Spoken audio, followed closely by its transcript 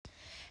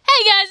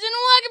Hey guys, and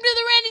welcome to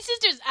the Randy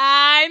Sisters.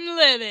 I'm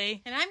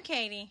Libby. And I'm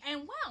Katie.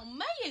 And wow,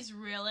 May is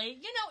really,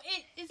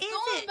 it's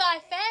going by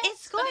fast.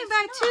 It's going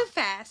by too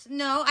fast.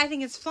 No, I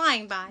think it's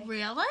flying by.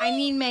 Really? I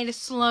need May to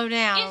slow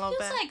down a little bit.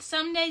 It feels like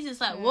some days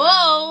it's like,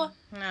 whoa.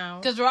 No.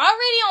 Because we're already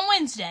on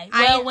Wednesday.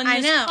 Well, when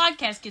this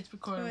podcast gets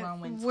recorded, we're on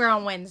Wednesday. We're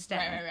on Wednesday.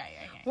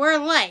 Right. We're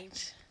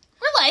late.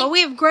 We're late. But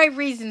we have great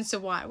reasons to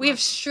why. We have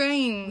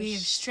strange.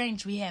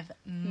 We have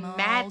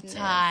madness.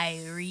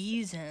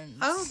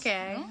 Reasons.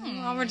 Okay.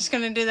 Well, we're just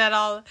gonna do that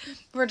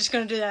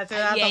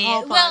throughout the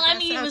whole podcast. Well, I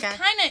mean,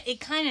 it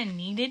kind of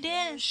needed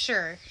it.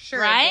 Sure.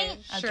 Right?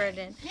 Sure it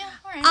did. Yeah,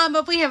 all right.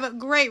 But we have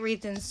great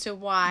reasons to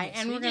why,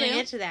 yes, and we're we gonna do.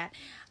 get to that.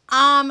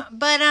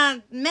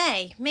 But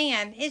May,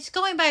 man, it's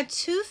going by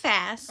too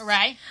fast.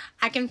 Right.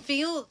 I can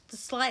feel the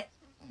slight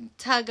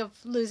tug of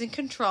losing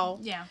control.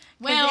 Yeah.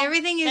 Well,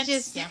 everything is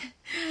just yeah.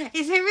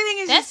 Everything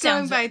is just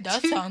going by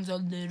that sounds a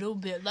little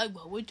bit like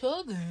what we're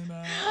talking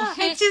about.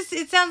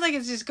 It sounds like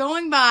it's just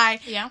going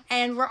by. Yeah.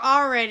 And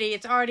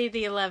it's already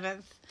the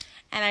 11th,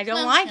 and I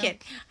don't like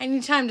it. I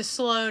need time to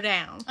slow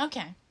down.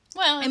 Okay.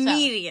 Well,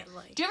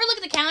 immediately. Do you ever look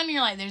at the calendar and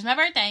you're like, there's my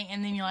birthday,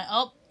 and then you're like,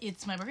 oh,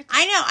 it's my birthday?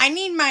 I know. I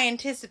need my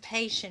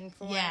anticipation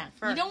for it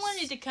first. You don't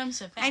want it to come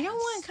so fast. I don't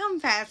want it to come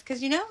fast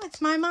because, it's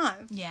my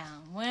month. Yeah.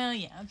 Well,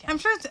 yeah, okay. I'm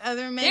sure it's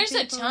other May There's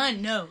people.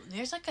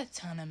 There's like a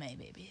ton of May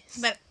babies.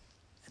 But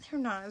they're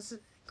not as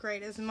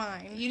great as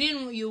mine.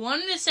 You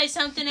wanted to say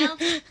something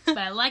else, but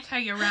I like how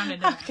you rounded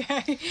it up.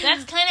 Okay.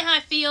 That's kind of how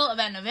I feel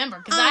about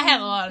November, because I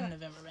had a lot of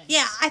November babies.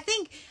 Yeah, I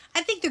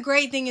think the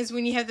great thing is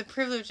when you have the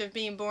privilege of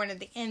being born at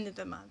the end of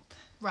the month.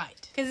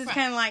 Right. Because it's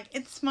kind of like,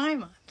 it's my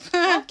month.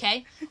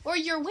 Okay. Or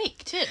your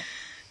week, too.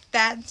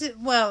 But it's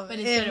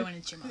better when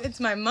it's your month. It's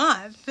my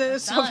month.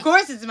 So, of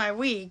course, it's my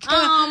week. Kate,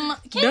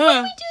 what did we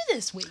do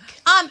this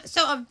week?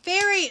 So a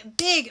very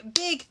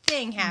big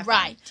thing happened.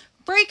 Right.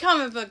 Free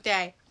Comic Book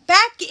Day.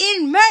 Back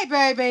in May,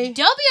 baby.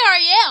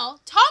 WRL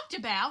talked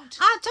about the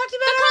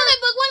comic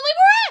book when we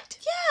were at.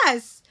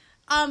 Yes.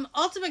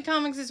 Ultimate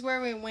Comics is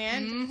where we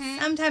went. Mm-hmm.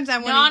 Sometimes I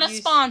want to Not a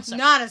sponsor.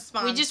 Not a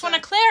sponsor. We just want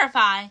to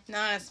clarify.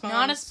 Not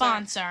a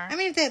sponsor. I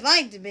mean, if they'd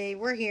like to be,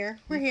 we're here.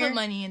 We're here. Put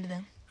money into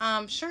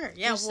them. Sure.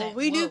 Yeah,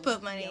 we do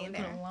put money in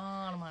there. Put a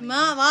lot of money. A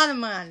lot of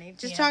money.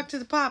 Just talk to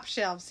the pop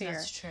shelves here.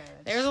 That's true.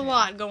 There's a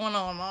lot going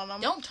on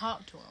them. Don't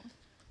talk to them.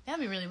 That'd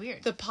be really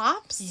weird. The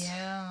pops?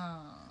 Yeah.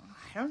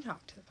 I don't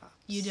talk to the pops.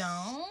 You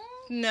don't?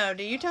 No.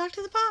 Do you talk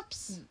to the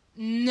pops?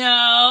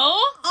 No.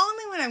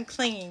 Only when I'm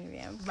clinging to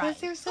them.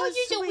 Because they're so sweet.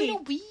 You're a little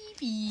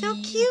baby. So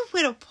cute,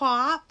 little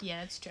pop.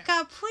 Yeah, that's true.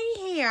 Got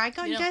pretty hair. I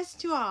can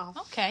dust you off.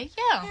 Okay,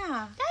 yeah.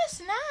 Yeah. That's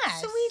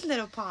nice. Sweet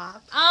little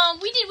pop.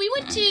 We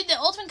went to the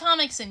Ultimate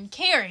Comics in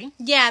Cary.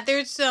 Yeah,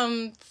 there's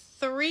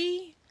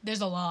 3.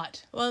 There's a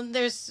lot. Well,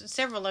 there's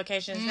several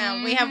locations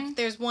now.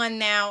 There's one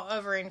now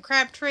over in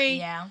Crabtree.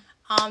 Yeah.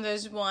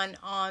 There's one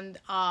on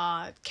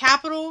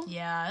Capitol.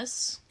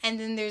 Yes. And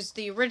then there's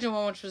the original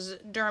one, which was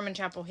Durham and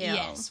Chapel Hill.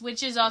 Yes,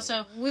 which is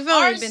also... We've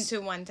only been to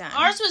one time.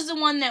 Ours was the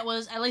one that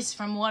was, at least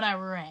from what I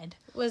read,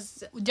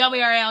 was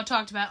WRL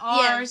talked about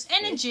ours.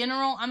 And in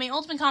general, I mean,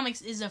 Ultimate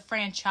Comics is a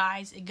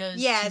franchise. It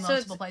goes to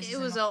multiple places.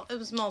 It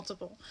was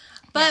multiple.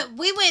 But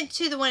we went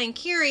to the one in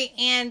Cary,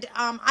 and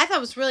I thought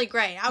it was really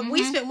great.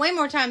 We spent way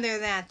more time there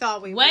than I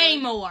thought we would. Way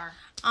more.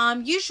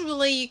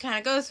 Usually you kind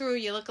of go through,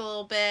 you look a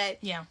little bit.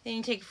 Yeah. Then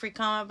you take free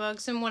comic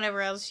books and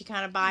whatever else you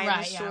kind of buy in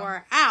the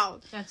store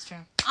out. That's true.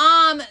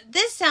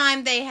 This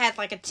time they had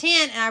like a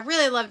tent, and I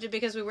really loved it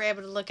because we were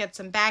able to look at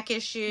some back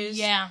issues.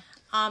 Yeah.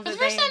 The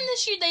first time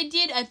this year they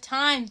did a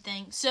time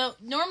thing. So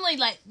normally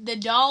like the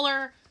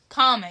dollar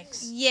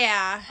comics.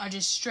 Yeah. Are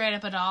just straight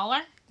up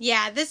 $1.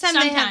 Yeah, this time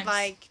they had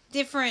like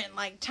different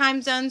like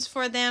time zones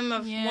for them.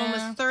 One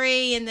was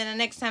 3, and then the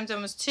next time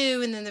zone was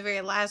 2, and then the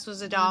very last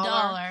was $1.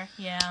 $1,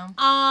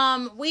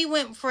 yeah. We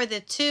went for the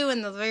 2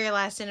 and the very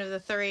last end of the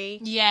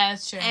 3. Yeah,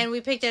 that's true. And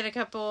we picked out a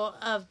couple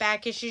of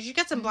back issues. You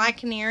got some Black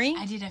Canary.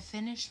 I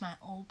finish my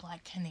old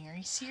Black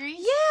Canary series.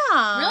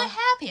 Yeah. Really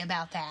happy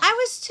about that. I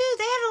was too.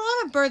 They had a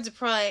lot of Birds of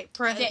Prey.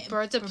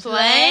 Birds of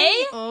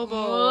Prey? Oh, boy.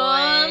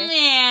 Oh,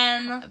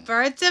 man.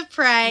 Birds of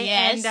Prey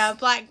and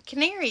Black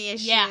Canary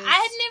issues. Yeah, I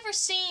had never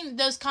seen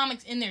those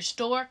comics in their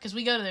store, because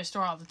we go to their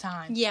store all the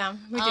time. Yeah,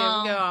 we do. We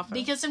go often.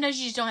 Because sometimes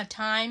you just don't have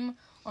time,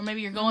 or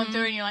maybe you're going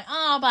through and you're like,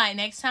 oh, I'll buy it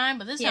next time,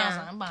 but this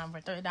time I'm buying for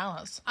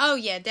 $30. Oh,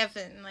 yeah,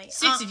 definitely.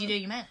 6 if you do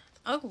your math.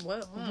 Oh,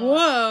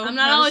 whoa. I'm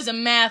not always a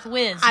math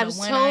whiz. I was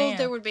told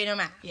there would be no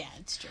math. Yeah,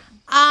 it's true.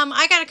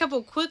 I got a couple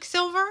of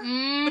Quicksilver,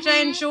 which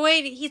I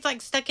enjoyed. He's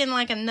like stuck in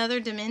like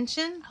another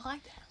dimension. I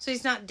like that. So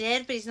he's not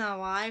dead, but he's not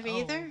alive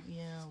either.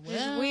 Yeah, well,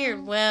 it's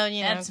weird. Well,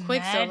 that's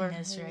Quicksilver.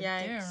 Madness right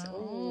there.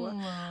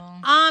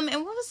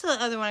 And what was the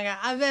other one I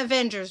got?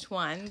 Avengers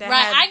one.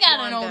 I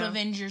got an old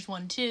Avengers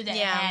one too that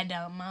had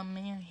my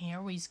man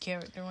Harry's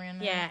character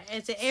in it. Yeah,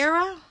 it's an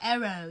Arrow.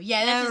 Arrow.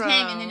 Yeah, that's his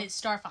name, and then it's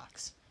Star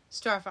Fox.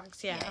 Star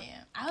Fox, yeah.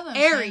 I hope I'm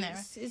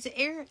Ares. Is it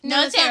Ares?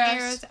 No, it's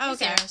Arrows. Oh,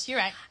 okay. It's Arrows. You're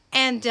right.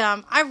 And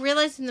I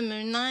realized in the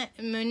Moon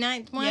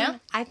Knight one,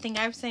 I think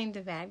I'm saying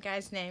the bad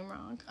guy's name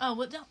wrong. Oh,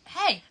 well,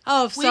 hey.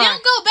 Oh, sorry. We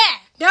don't go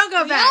back. Don't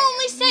go back.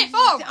 Only stay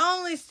forward.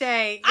 Only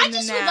stay in I the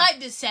just now. would like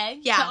to say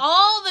to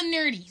all the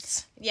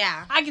nerdies.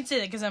 Yeah. I can say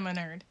that because I'm a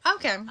nerd.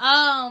 Okay.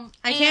 I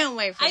can't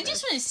wait for I this.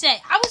 just want to say,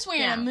 I was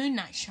wearing a Moon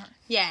Knight shirt.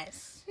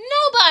 Yes.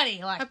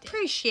 Nobody liked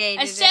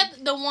Appreciated it.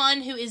 Except the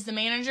one who is the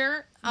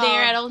manager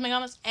there at Ultimate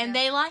Comics, and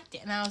they liked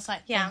it. And I was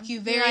like, thank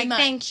you very much.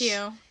 Thank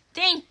you.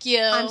 Thank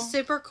you. I'm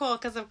super cool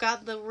because I've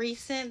got the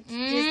recent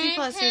Disney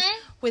Plus series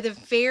with a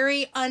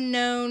very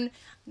unknown,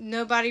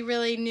 nobody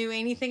really knew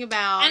anything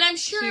about. And I'm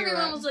sure hero.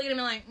 everyone was looking at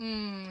me like,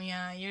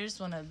 yeah, you're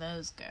just one of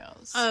those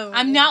girls. Oh.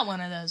 I'm not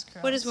one of those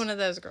girls. What is one of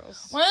those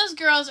girls? One of those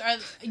girls are...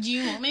 Do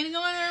you want me to go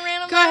on a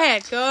random? Go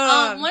ahead. Go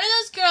on. One of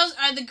those girls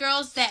are the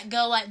girls that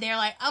go like, they're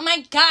like, oh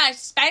my gosh,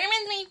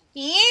 Spider-Man's my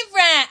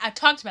favorite. I've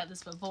talked about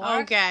this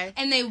before. Okay.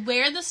 And they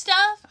wear the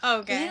stuff.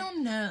 Okay. They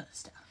don't know the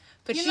stuff.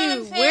 But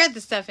you wear the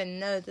stuff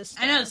and know the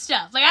stuff. I know the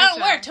stuff. Like, I don't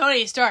wear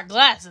Tony Stark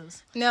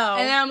glasses. No.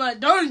 And I'm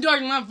like, Tony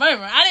Stark's my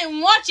favorite. I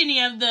didn't watch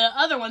any of the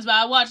other ones, but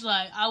I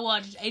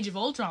watched Age of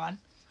Ultron.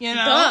 You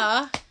know?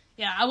 Duh.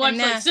 Yeah, I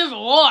watched Civil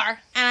War.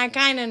 And I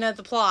kind of know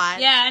the plot.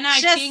 Yeah, and I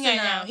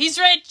know. He's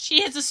rich,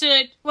 he has a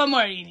suit. What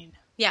more do you need?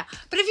 Yeah.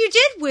 But if you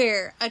did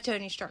wear a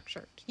Tony Stark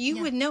shirt,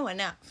 you would know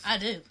enough. I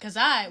do, because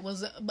I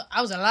was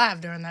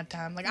alive during that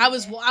time. Like, I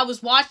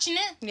was watching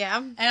it. Yeah.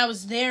 And I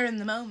was there in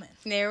the moment.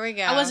 There we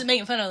go. I wasn't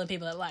making fun of the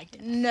people that liked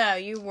it. No,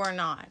 you were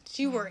not.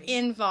 You were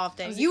involved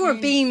in it. You were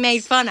being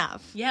made fun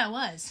of. Yeah, I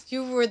was.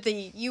 You were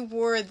the I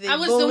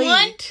was bullied. the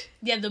one?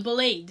 Yeah, the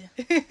believed.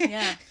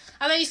 Yeah.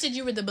 I thought you said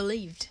you were the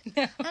believed.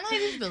 No. I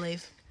did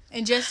believe.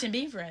 And Justin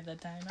Bieber at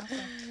that time. Also.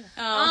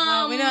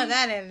 Well, we know how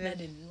that ended. That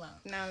didn't well.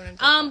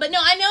 No, but no,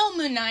 I know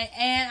Moon Knight,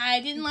 and I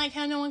didn't like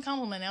how no one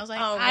complimented. I was like,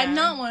 I'm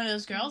not one of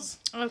those girls.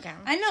 Okay.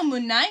 I know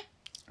Moon Knight.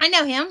 I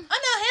know him.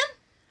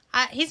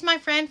 He's my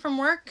friend from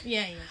work.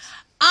 Yeah, he is.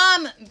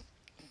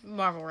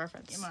 Marvel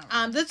reference. Yeah,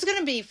 Marvel. That's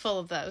gonna be full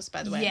of those,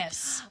 by the way.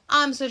 Yes.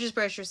 So just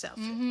brace yourself.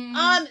 Mm-hmm.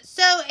 And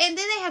then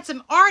they had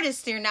some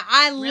artists there. Now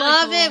I really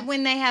love cool. it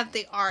when they have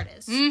the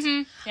artists.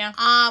 Mm-hmm.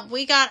 Yeah.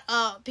 We got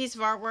a piece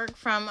of artwork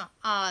from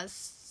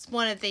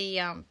one of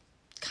the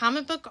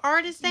comic book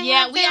artists. We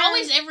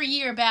always every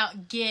year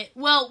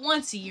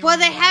once a year. Well,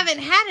 they haven't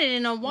had it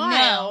in a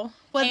while. No.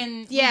 Well,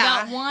 and we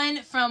got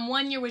one from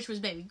one year, which was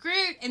Baby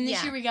Groot, and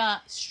this year we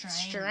got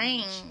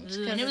Strange.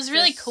 And it was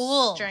really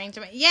cool. Strange.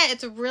 Yeah,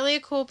 it's a really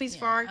cool piece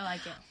of art. I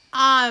like it.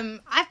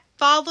 I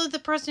followed the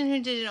person who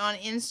did it on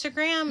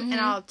Instagram, and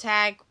I'll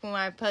tag when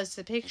I post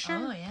the picture.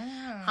 Oh,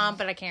 yeah.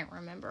 But I can't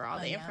remember all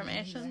the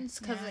information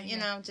because,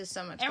 just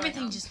so much.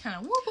 Everything just kind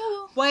of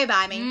whoop. Way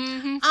by me.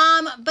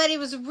 Mm-hmm. But it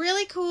was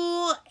really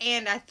cool,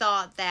 and I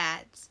thought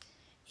that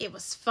it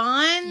was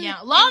fun.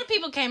 Yeah, a lot of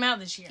people came out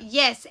this year.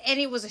 Yes, and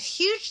it was a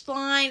huge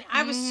line.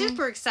 I was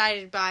super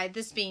excited by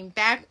this being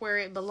back where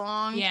it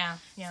belonged. Yeah.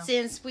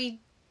 Since we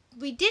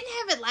didn't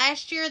have it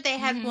last year, they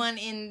had one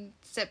in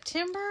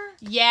September.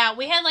 Yeah,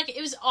 we had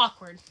it was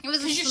awkward. It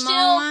was a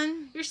small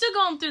one. You're still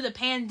going through the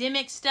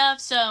pandemic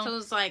stuff, so it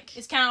was like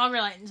it's kind of awkward.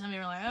 Like some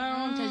people are like, I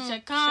don't want to touch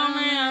that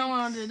comic. I don't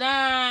want to do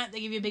that. They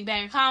give you a big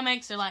bag of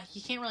comics. They're like,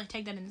 you can't really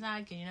take that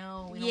inside because we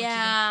don't want you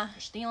to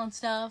stealing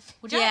stuff.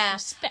 Which I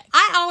respect.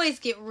 I always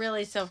get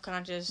really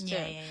self-conscious too.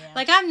 Yeah.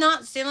 Like I'm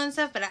not stealing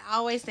stuff, but I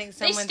always think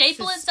someone's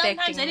staple it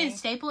sometimes. me. They didn't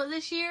staple it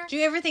this year. Do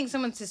you ever think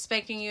someone's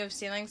suspecting you of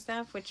stealing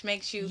stuff, which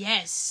makes you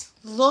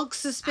look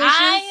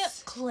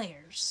suspicious?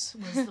 Claire's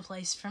was the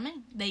place for me.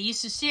 They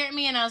used to stare at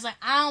me, and I was like,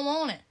 I don't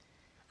want it.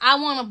 I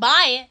want to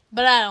buy it,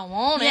 but I don't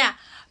want it. Yeah,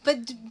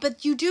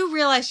 but you do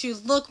realize you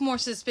look more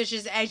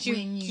suspicious as you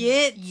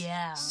get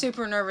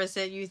super nervous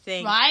that you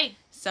think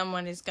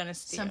someone is going to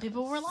steal. Some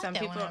people were like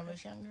that when I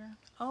was younger.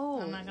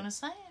 Oh. I'm not going to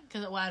say it,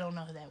 because I don't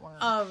know who they were.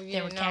 Oh,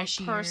 they were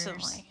cashiers.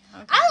 Personally.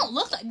 Okay. I don't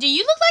look like... Do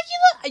you look like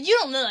you look? You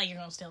don't look like you're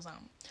going to steal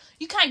something.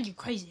 You kind of give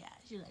crazy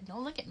eyes. You're like,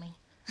 don't look at me.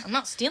 I'm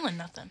not stealing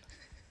nothing.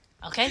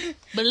 Okay?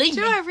 Believe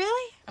me. Do I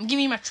really? I'm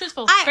giving you my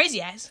truthful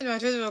crazy eyes. My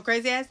truthful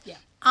crazy eyes? Yeah.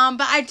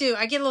 But I do.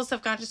 I get a little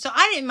self-conscious. So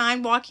I didn't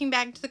mind walking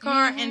back to the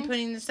car and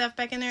putting the stuff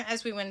back in there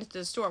as we went into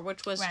the store,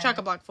 which was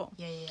chock-a-block full.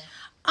 Yeah.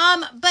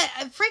 But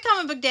Free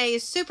Comic Book Day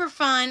is super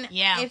fun.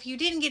 Yeah. If you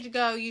didn't get to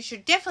go, you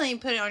should definitely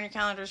put it on your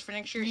calendars for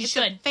next year. It's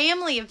a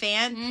family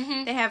event.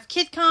 Mm-hmm. They have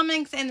kid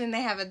comics, and then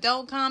they have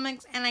adult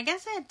comics, and I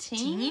guess they had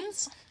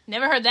teens?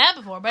 Never heard that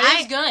before, but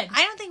it's good.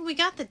 I don't think we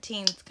got the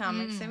teens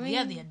comics. We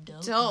have the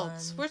adults.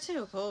 Ones. We're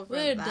too cool for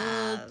that.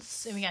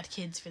 Adults. And we got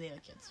kids for the other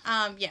kids.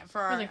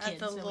 For our kids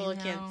the little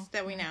kids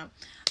that we know.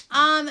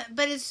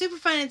 But it's super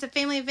fun. It's a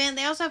family event.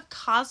 They also have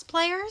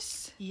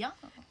cosplayers. Yeah.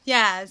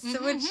 Yeah,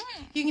 so which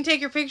you can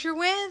take your picture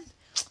with.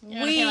 You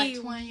pay like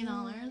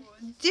 $20.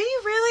 Do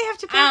you really have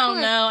to pay I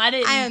don't know. I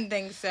didn't. I don't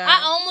think so.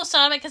 I almost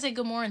thought of it because they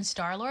go more in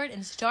Star-Lord.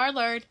 And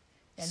Star-Lord...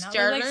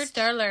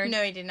 Star-Lord?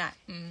 No, he did not.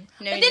 No,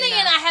 but then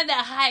again, I had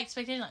that high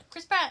expectation, like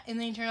Chris Pratt, and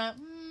then he turned out,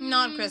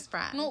 Not Chris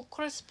Pratt. Not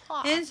Chris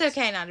Pratt. And it's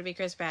okay not to be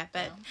Chris Pratt,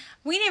 but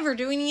we never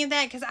do any of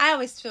that because I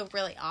always feel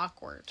really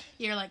awkward.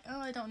 You're like, oh,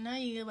 I don't know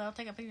you, but I'll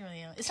take a picture with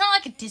you. It's not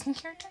like a Disney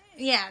character.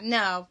 Yeah,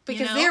 no,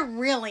 because they're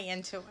really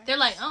into it. They're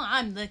like, oh,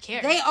 I'm the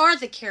character. They are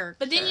the character.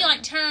 But then you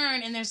like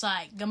turn and there's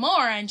like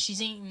Gamora and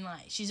she's eating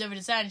like she's over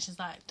the side and she's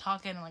like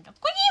talking like a quickie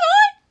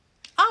boy.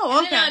 Oh,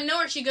 okay. And then I know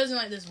her. She goes in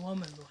like this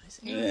woman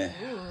voice.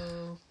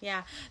 Ooh.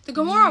 Yeah, the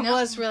Gamora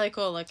was really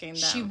cool looking though.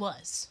 She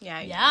was.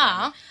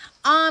 Yeah.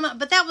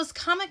 But that was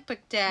Comic Book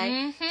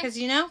Day because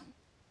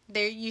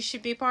there you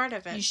should be part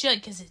of it. You should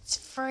because it's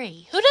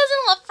free. Who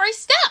doesn't love free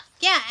stuff?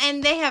 Yeah,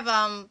 and they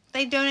have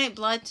they donate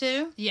blood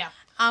too. Yeah.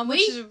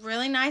 Which is a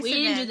really nice event.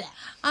 We didn't do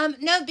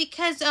that. No,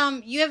 because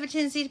you have a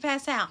tendency to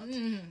pass out.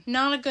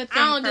 Not a good thing.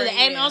 I don't do that. You.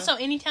 And also,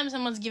 anytime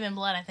someone's giving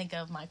blood, I think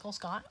of Michael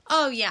Scott.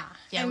 Oh yeah.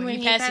 Yeah, and when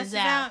he passes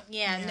out.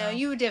 Yeah, no,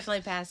 you would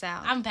definitely pass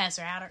out. I'm a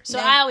passer outer, so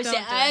No, I always say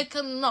don't do I it.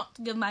 cannot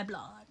give my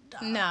blood.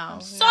 No,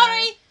 I'm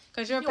sorry.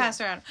 Because you're a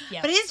passer outer.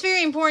 Yeah. But it's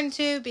very important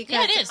too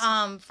because it is.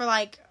 For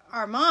like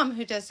our mom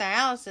who does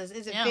dialysis,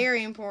 it's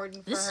very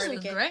important for her to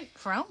get. This is a great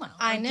promo.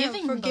 I know,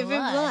 for giving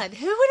blood.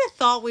 Who would have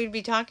thought we'd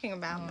be talking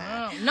about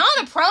that? Not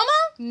a promo?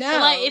 No.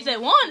 But like, if they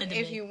wanted to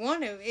If you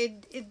want to.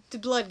 The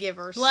blood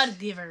givers. Blood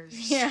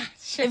givers. Yeah,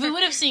 sure. If we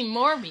would have seen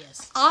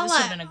Morbius, this would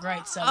have been a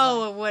great subway.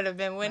 Oh, it would have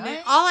been, wouldn't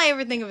it? All I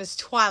ever think of is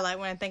Twilight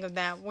when I think of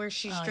that, where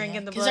she's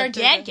drinking the blood. Because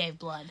our dad gave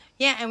blood.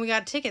 Yeah, and we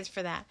got tickets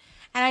for that.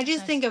 And I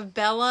just think of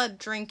Bella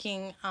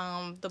drinking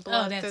the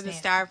blood through the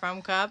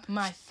styrofoam cup.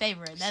 My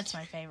favorite. That's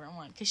my favorite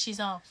one. Because she's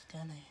all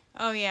funny.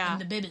 Oh, yeah.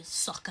 And the baby's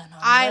sucking on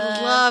I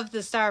blood. love the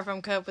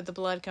styrofoam cup with the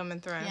blood coming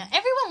through. Yeah,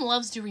 everyone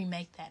loves to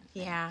remake that.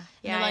 Yeah.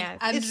 Like,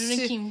 I'm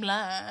drinking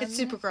blood. It's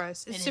super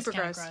gross. It's super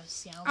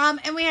gross. Yeah.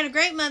 And we had a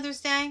great Mother's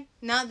Day.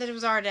 Not that it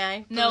was our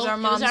day. No, it was our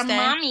mom's day.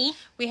 mommy.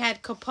 We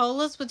had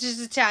Coppola's, which is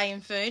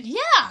Italian food.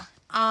 Yeah.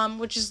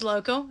 Which is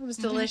local. It was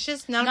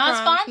delicious. Not a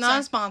sponsor. Not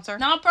a sponsor.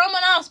 Not a promo,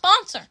 not a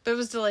sponsor. But it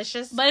was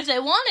delicious. But if they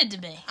wanted to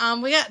be.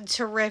 We got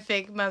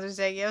terrific Mother's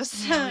Day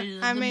gifts.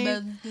 I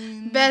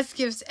mean, best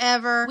gifts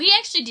ever. We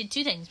actually did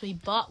two things. We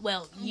bought,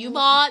 you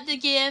bought the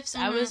gifts.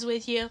 I was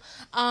with you.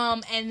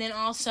 And then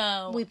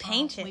also. We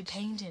painted.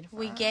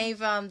 We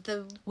gave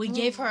We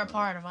gave her a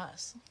part of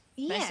us.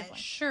 Yeah, basically.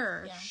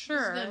 sure.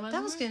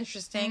 That was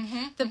interesting.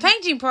 Mm-hmm. The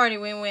painting party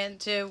we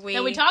went to,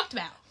 that we talked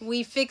about.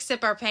 We fixed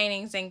up our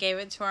paintings and gave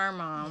it to our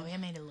mom. Yeah,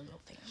 we made a little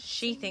thing.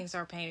 She thinks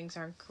our paintings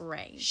are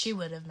great. She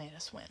would have made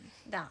us win.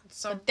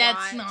 That's but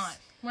that's not.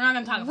 We're not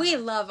going to talk about We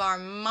that. love our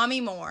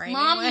mommy more. Anyway.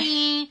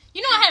 Mommy.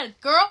 You know, I had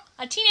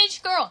a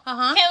teenage girl,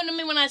 came to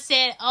me when I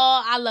said,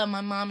 oh, I love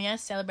my mommy. I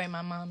celebrate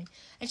my mommy.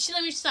 And she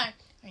let me just like,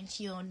 aren't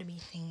you going to be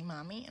singing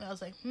mommy? And I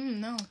was like,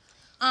 no.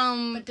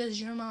 But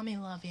does your mommy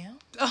love you?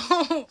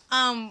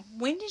 Oh,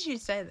 when did you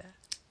say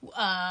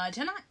that?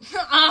 Tonight.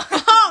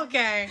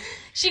 Okay.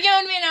 She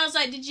came to me and I was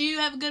like, did you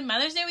have a good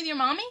Mother's Day with your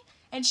mommy?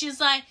 And she was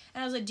like,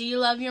 do you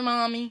love your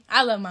mommy?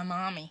 I love my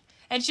mommy.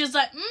 And she was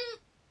like,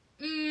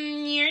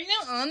 you're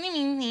the only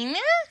thing.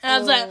 And I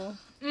was like,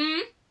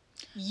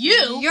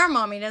 Your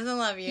mommy doesn't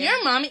love you.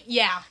 Your mommy,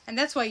 yeah. And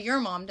that's why your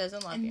mom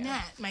doesn't love you. And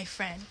that, my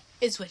friend,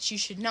 is what you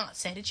should not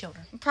say to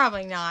children.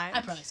 Probably not.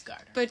 I probably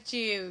scarred her. But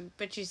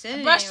you said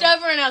I brushed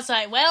over and I was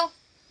like, well,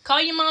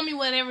 call your mommy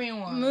whatever you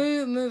want.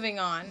 Moving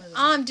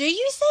on. Do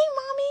you say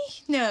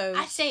mommy? No.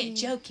 I say it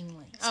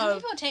jokingly. Some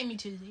people take me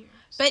to the ears.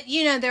 But,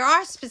 there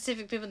are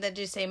specific people that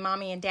do say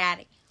mommy and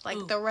daddy.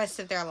 Like the rest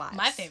of their lives.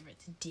 My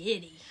favorite's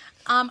Diddy.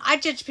 I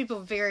judge people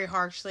very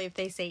harshly if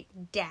they say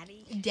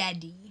daddy.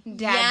 Daddy.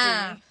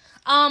 Yeah.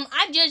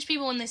 I judge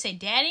people when they say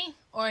daddy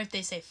or if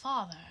they say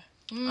father.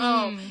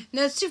 Oh,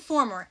 no, it's too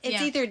formal.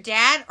 It's either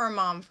dad or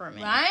mom for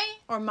me. Right?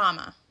 Or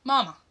mama.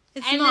 Mama.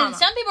 It's and mama. Then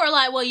some people are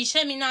like, well, you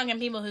shouldn't be knocking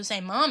people who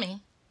say mommy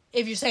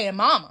if you're saying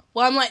mama.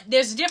 Well, I'm like,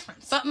 there's a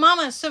difference. But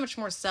mama is so much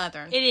more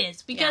southern. It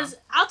is. Because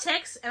I'll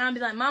text and I'll be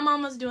like, my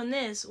mama's doing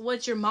this.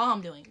 What's your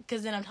mom doing?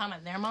 Because then I'm talking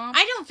about their mom.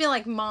 I don't feel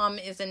like mom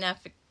is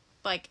enough,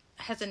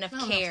 has enough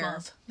care. Enough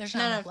love. There's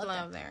not enough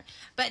love there.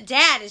 But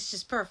dad is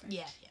just perfect.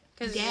 Yeah.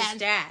 Because it's just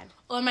dad.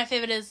 Or my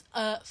favorite is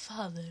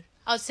father.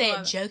 I would say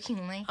it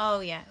jokingly.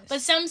 Oh, yes.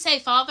 But some say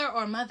father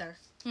or mother.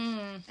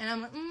 And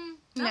I'm like,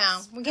 no,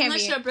 we can't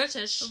unless you're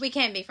British. We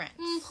can't be friends.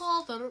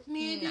 Father,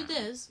 maybe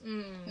this.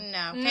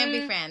 No, can't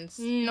be friends.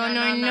 No.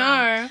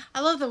 I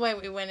love the way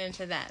we went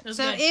into that.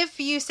 So good. If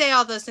you say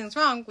all those things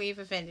wrong, we've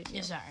offended you.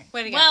 You're sorry.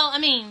 Way to go. Well, I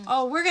mean...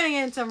 Oh, we're going to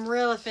get in some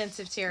real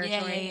offensive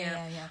territory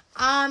here.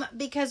 Yeah.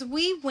 Because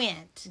we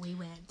went.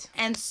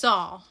 And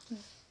saw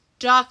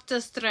Doctor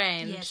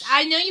Strange. Yes.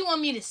 I know you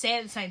want me to say it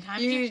at the same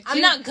time.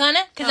 I'm not gonna,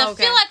 because I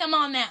feel like I'm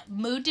on that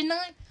mood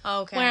tonight.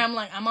 Okay. Where I'm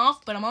like, I'm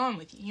off, but I'm on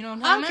with you. You know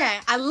what I'm talking about? Okay.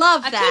 I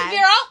love that. I could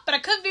veer off, but I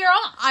could veer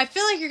off. I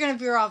feel like you're going to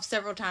veer off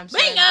several times.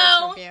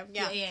 Bingo!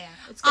 Yeah.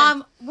 It's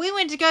good. We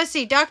went to go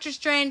see Doctor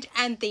Strange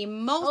and the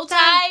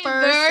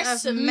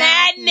Multiverse of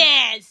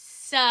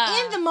Madness.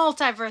 In the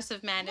Multiverse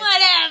of Madness.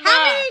 Whatever.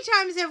 How many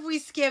times have we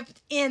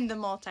skipped in the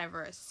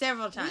multiverse?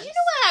 Several times. Well, you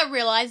know what I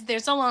realized?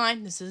 There's a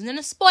line. This isn't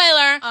a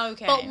spoiler.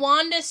 Okay. But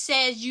Wanda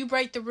says you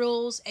break the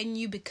rules and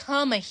you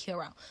become a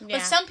hero. Yeah.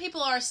 But some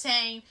people are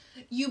saying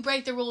you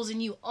break the rules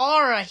and you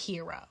are a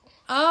hero.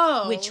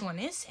 Oh. Which one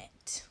is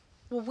it?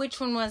 Well, which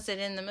one was it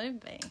in the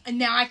movie? And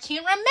now I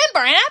can't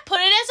remember. And I put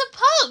it as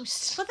a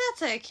post. Well,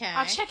 that's okay.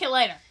 I'll check it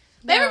later.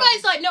 But No.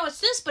 everybody's like, no, it's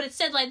this, but it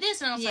said like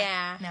this. And I was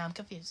Yeah. like, now I'm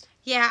confused.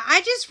 Yeah,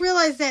 I just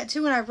realized that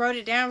too when I wrote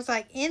it down. I was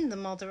like, in the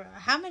multiverse.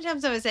 How many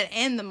times have I said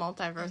in the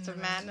Multiverse of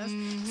Madness?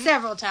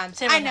 Several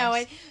times. I know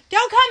it.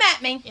 Don't come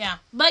at me. Yeah.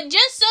 But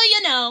just so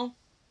you know,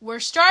 we're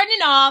starting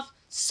it off.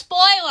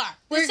 Spoiler.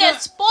 It said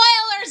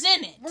spoilers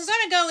in it. We're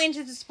going to go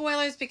into the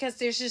spoilers because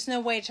there's just no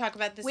way to talk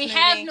about this movie. We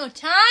have no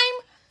time.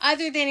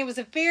 Other than it was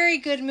a very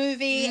good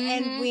movie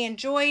and we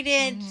enjoyed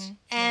it.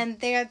 And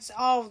that's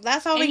all we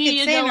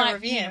can say in a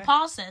review. You need to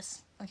pause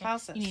this. Okay.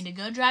 Pause this. You need to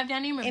go drive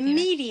down to your movie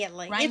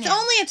Immediately. Right It's now.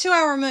 only a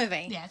 2-hour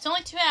movie. Yeah, it's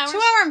only 2 hours. 2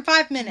 hours and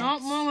 5 minutes.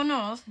 Not long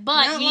enough. But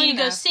Not you long need to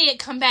go enough. see it,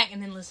 come back,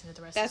 and then listen to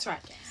the rest That's of the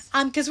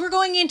right. podcast. Because we're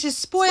going into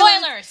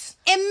spoilers.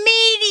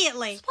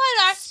 Immediately.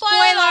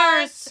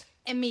 Spoilers.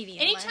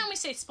 Immediately. Anytime we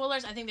say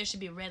spoilers, I think there should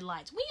be red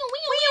lights. Wee,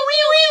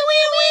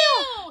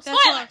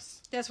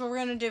 Spoilers. That's what we're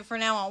going to do for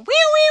now on.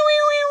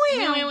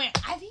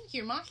 I think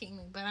you're mocking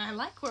me, but I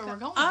like where we're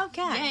going.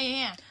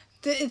 Okay. Yeah.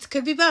 It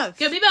could be both.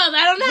 Could be both.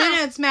 I don't know. You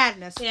know, it's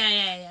madness.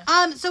 Yeah.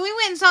 So we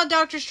went and saw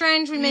Doctor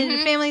Strange. We made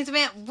it a family's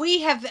event. We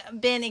have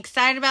been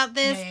excited about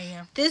this.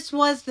 Yeah. This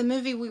was the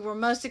movie we were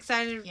most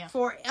excited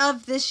for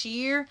of this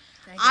year.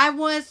 I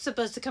was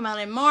supposed to come out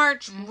in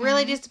March.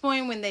 Really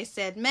disappointed when they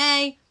said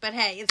May. But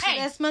hey, it's the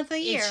best month of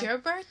the year. It's your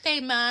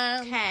birthday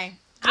month. Okay.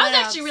 I was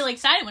actually really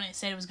excited when it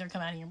said it was going to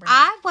come out in your birthday.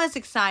 I was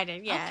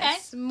excited,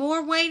 yes. Okay.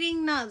 More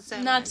waiting, not so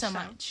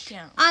much.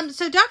 Yeah.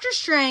 So Doctor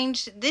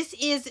Strange, this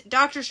is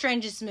Doctor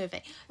Strange's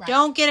movie. Right.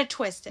 Don't get it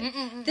twisted.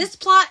 This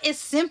plot is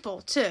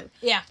simple, too.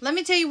 Yeah. Let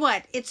me tell you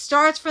what. It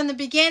starts from the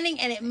beginning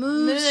and it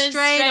moves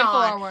straight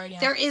on. Forward, yeah.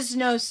 There is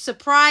no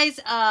surprise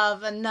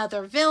of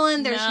another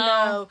villain. There's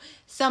no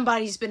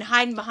somebody's been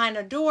hiding behind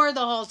a door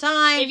the whole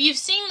time. If you've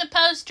seen the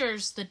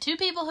posters, the two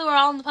people who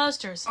are on the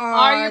posters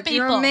are your people.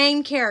 Your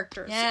main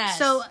characters. Yes.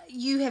 So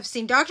you have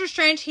seen Doctor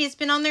Strange. He's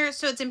been on there.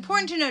 So it's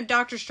important to know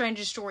Doctor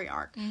Strange's story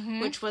arc,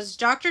 which was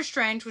Doctor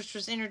Strange, which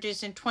was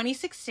introduced in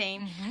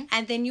 2016.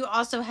 And then you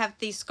also have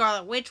the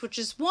Scarlet Witch, which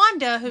is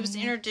Wanda, who was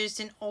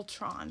introduced in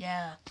Ultron.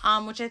 Yeah.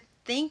 Which I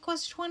think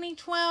was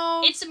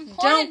 2012. It's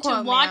important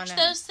to watch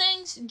those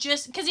things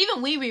just because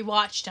even we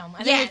rewatched them.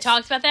 I think we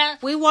talked about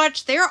that. We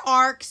watched their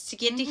arcs to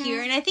get to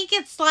here, and I think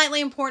it's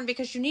slightly important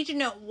because you need to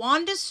know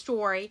Wanda's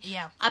story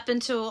up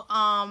until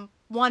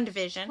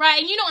WandaVision. Right,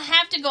 and you don't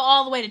have to go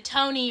all the way to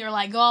Tony or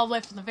like go all the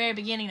way from the very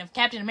beginning of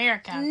Captain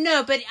America.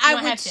 No, but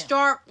I would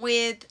start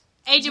with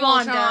Age of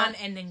Ultron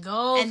and then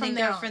go from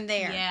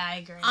there. Yeah, I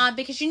agree.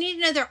 Because you need to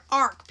know their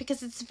arc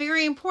because it's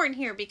very important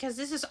here because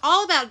this is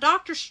all about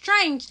Doctor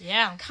Strange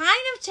kind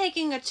of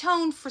taking a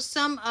tone for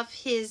some of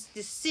his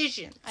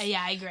decisions.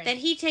 Yeah, I agree. That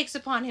he takes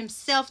upon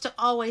himself to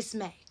always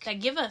make. That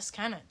give us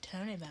kind of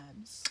Tony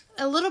vibes.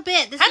 A little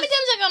bit. How many times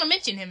are you going to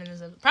mention him in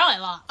this? Probably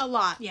a lot. A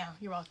lot. Yeah,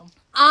 you're welcome.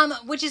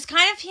 Which is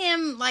kind of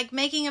him, like,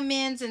 making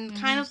amends and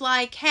kind of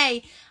like,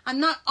 hey, I'm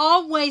not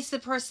always the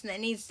person that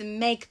needs to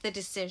make the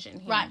decision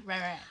here.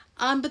 Right.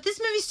 But this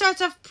movie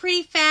starts off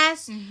pretty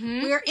fast.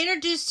 We are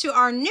introduced to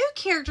our new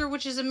character,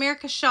 which is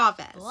America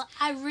Chavez. Well,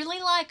 I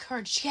really like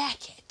her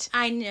jacket.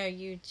 I know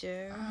you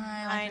do.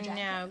 I like her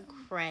jacket.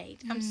 Great.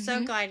 I'm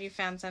so glad you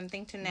found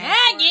something to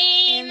nag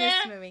in this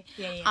movie.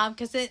 Yeah.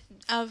 Because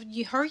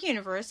her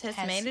universe has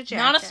made a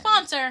jacket. Not a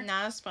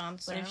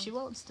sponsor. But if she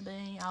wants to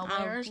be, I'll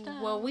wear her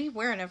stuff. Well, we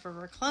wear enough of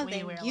her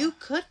clothing. You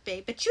could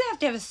be, but you have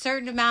to have a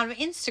certain amount of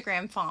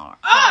Instagram followers.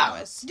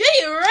 Oh, do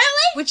you really?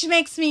 Which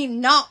makes me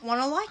not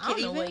want to like it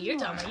even more. You're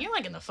talking about. You're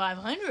like in the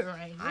 500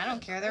 range. I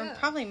don't care. They're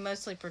probably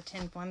mostly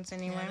pretend ones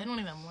anyway. Yeah, they don't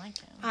even like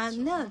it.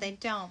 No, they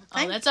don't.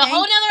 That's a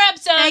whole nother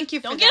episode. Thank you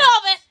for Don't that. get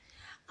off it.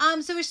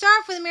 So we start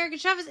off with America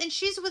Chavez, and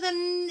she's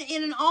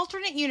in an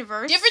alternate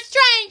universe. Different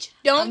Strange.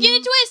 Don't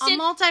get it twisted.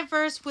 A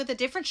multiverse with a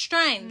different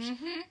Strange.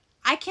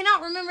 I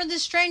cannot remember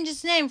this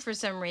Strange's name for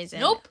some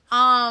reason. Nope.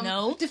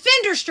 No.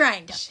 Defender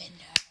Strange.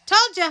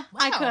 Told ya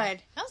I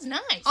could. That was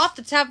nice. Off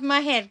the top of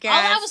my head,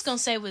 guys. All I was going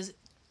to say was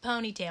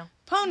ponytail.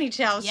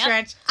 Ponytail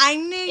Strange. I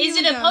knew you Is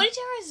it a ponytail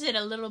or is it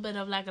a little bit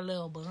of like a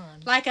little bun?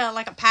 Like a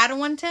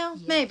Padawan tail?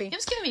 Yeah. Maybe. It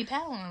was giving me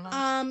Padawan.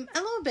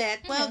 A little bit.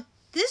 Okay. Well,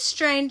 this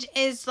Strange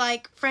is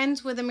like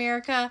friends with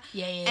America.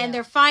 Yeah. And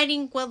they're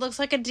fighting what looks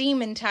like a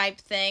demon type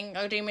thing,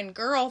 a demon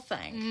girl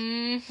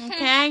thing.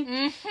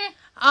 Okay?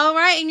 All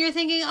right, and you're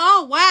thinking,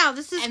 oh, wow,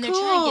 this is cool. And they're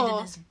trying to get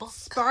to this book.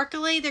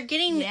 Sparkly. They're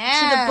getting to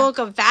the book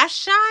of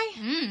Vashti.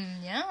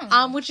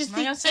 Yeah. Which is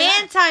the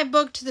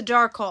anti-book to the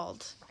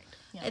Darkhold.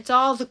 Yeah. It's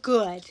all the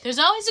good. There's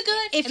always a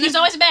good, and there's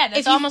always a bad.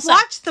 That's if you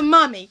watch The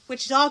Mummy,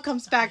 which it all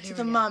comes back to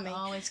The Mummy.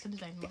 Always comes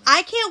back to The Mummy.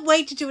 I can't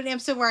wait to do an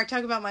episode where I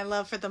talk about my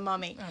love for The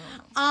Mummy.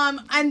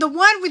 And the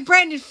one with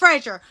Brendan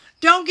Fraser.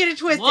 Don't get it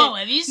twisted. Whoa,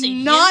 have you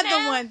seen Not him the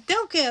now? one.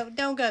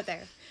 Don't go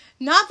there.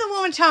 Not the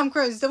one with Tom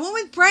Cruise. The one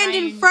with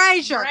Brendan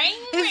Fraser.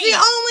 It's the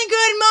only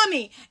good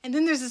Mummy. And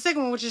then there's the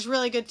second one, which is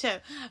really good too.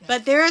 Yes.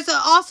 But there is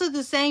also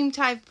the same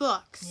type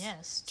books.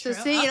 Yes, true.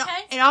 So see,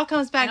 okay. it all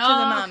comes back to The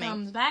Mummy. It all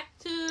comes back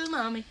to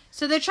Mummy.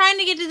 So they're trying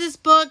to get to this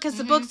book because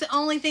the book's the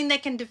only thing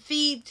that can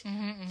defeat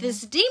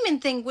this demon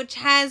thing, which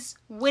has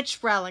witch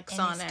relics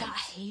on it. It's got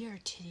hair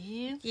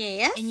too.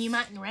 Yes. And you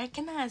might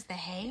recognize the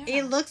hair.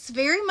 It looks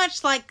very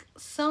much like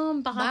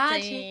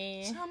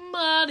somebody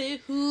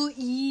who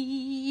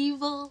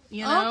evil.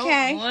 You know?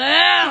 Okay.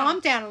 Wow. Calm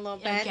down a little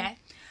bit. Okay.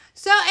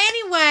 So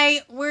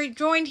anyway, we're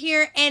joined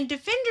here, and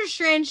Defender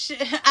Strange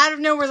out of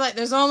nowhere is like,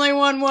 there's only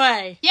one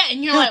way. Yeah,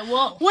 and you're like,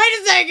 whoa.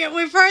 Wait a second,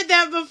 we've heard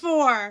that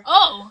before.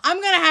 Oh.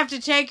 I'm going to have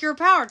to take your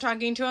power,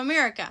 talking to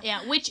America.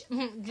 Yeah, which,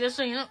 just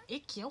so you know,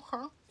 it killed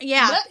her.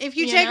 Yeah, but, if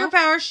you take her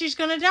power, she's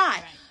going to die.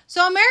 Right.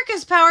 So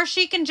America's power,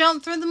 she can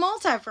jump through the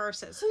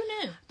multiverses. Who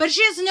knew? But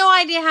she has no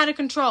idea how to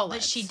control it.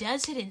 But she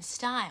does it in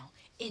style.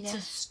 It's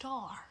a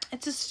star.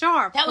 It's a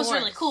star. That was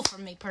really cool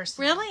for me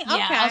personally. Really? Okay.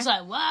 Yeah, I was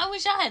like, well, I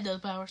wish I had those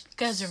powers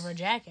because of her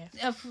jacket.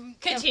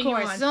 Continue of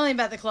course, on. It's only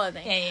about the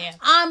clothing. Yeah.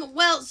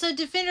 Well, so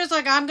Defender's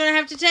like, I'm gonna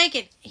have to take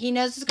it. He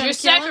knows it's gonna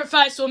kill your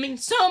sacrifice will mean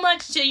so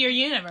much to your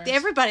universe.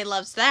 Everybody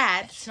loves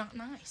that. It's not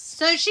nice.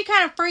 So she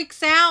kind of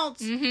freaks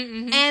out,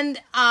 and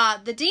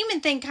the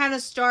demon thing kind of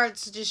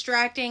starts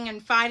distracting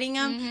and fighting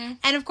him.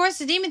 And of course,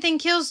 the demon thing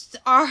kills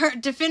our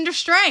Defender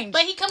Strange.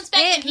 But he comes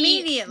back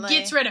immediately. He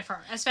gets rid of her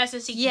as fast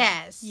as he can.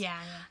 Yes. Yeah.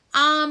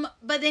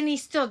 But then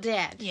he's still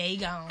dead. Yeah, he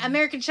gone.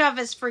 American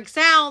Chavez freaks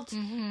out.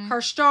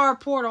 Her star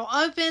portal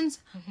opens.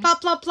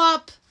 Plop, plop,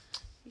 plop.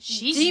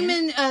 She's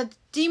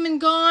demon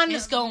gone.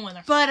 It's going with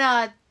her.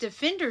 But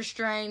Defender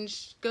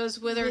Strange goes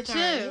with her too.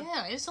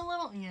 Yeah, it's a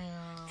little. Yeah.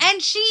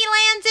 And she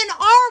lands in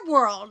our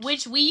world,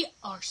 which we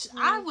are.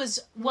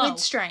 With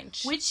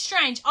Strange. With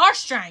Strange. Our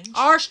Strange.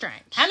 Our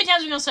Strange. How many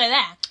times are we gonna say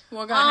that?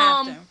 We're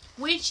gonna have to.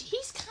 Which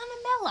he's kind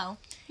of mellow.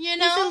 You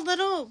know, he's a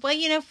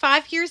little.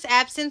 5 years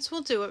absence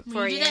will do it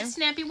for you. Do that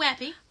snappy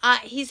wappy.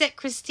 He's at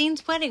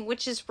Christine's wedding,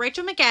 which is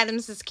Rachel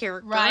McAdams'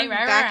 character. Right.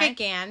 Back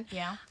again.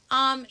 Yeah.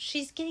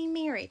 She's getting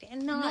married,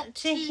 and not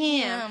to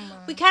him.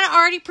 We kind of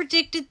already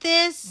predicted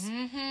this.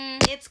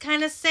 It's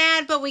kind of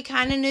sad, but we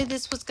kind of knew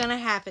this was going to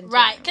happen.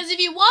 Right, because if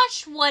you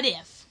watched What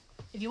If,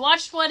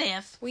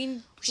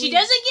 she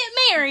doesn't get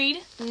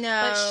married.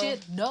 No. But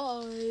shit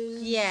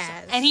does.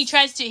 Yes. And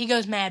he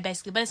goes mad,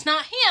 basically. But it's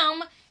not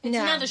him. It's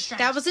another Strange.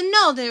 That was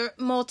another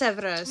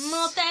multiverse.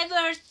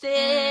 Multiverse.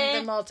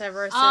 The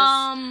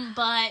multiverses.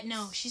 But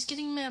no, she's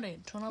getting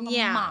married to another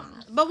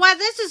mom. But while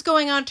this is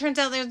going on, turns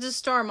out there's a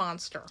star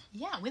monster.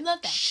 Yeah, we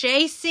love that.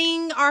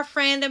 Chasing our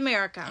friend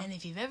America. And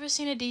if you've ever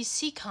seen a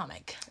DC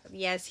comic.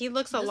 Yes, he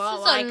looks a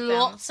lot like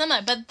them.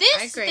 Similar. But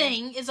this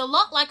thing is a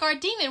lot like our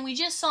demon we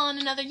just saw in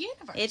another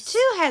universe. It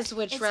too has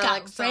witch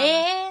relics on it. It's got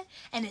red,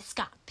 and it's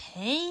got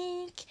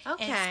pink.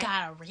 Okay. And it's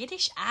got a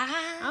reddish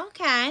eye.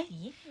 Okay.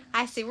 Yeah.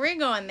 I see where you're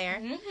going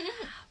there.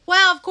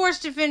 Well, of course,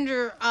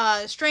 Defender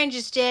Strange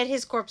is dead.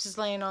 His corpse is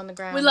laying on the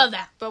ground. We love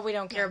that. But we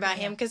don't care about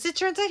him because it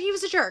turns out he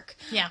was a jerk.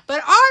 Yeah.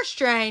 But our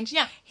Strange,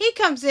 he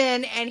comes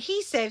in and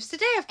he saves the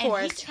day, of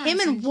course.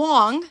 Him and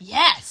Wong.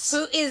 Yes.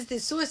 Who is the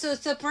Sorcerer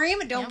Supreme.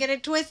 Don't get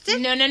it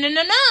twisted. No.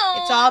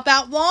 It's all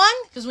about Wong.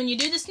 Because when you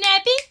do the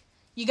snappy,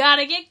 you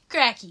gotta get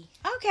cracky.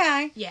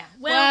 Okay. Yeah.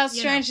 Well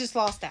Strange just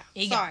lost out.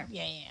 Sorry.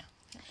 Yeah.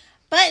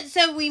 But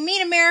so we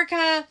meet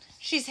America.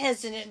 She's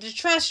hesitant to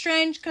trust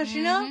Strange because,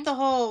 the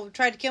whole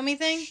tried to kill me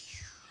thing.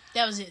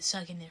 That was it,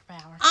 sucking their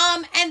power.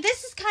 And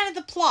this is kind of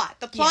the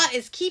plot. The plot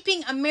is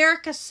keeping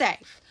America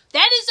safe.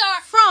 That is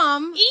our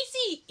from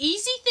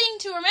easy thing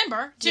to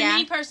remember. To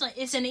me personally,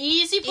 it's an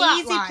easy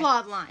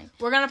plot line.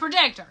 We're gonna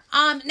protect her.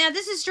 Now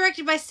this is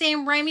directed by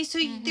Sam Raimi, so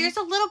there's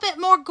a little bit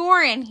more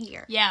gore in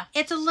here. Yeah,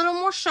 it's a little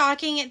more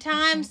shocking at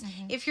times.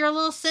 If you're a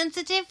little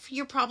sensitive,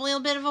 you're probably a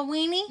bit of a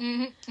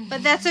weenie,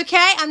 but that's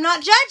okay. I'm not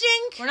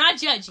judging. We're not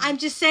judging. I'm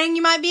just saying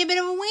you might be a bit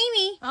of a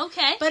weenie.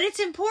 Okay, but it's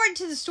important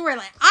to the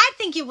storyline. I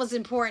think it was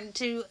important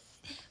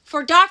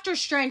for Doctor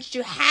Strange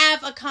to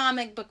have a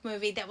comic book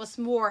movie that was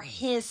more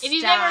his style. If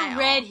you've ever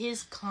read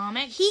his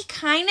comics, he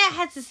kind of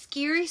has the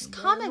scariest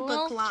comic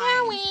book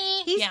line.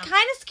 He's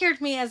kind of scared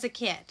me as a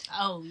kid.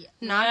 Oh, yeah.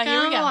 Not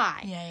gonna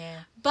lie. Yeah.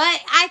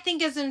 But I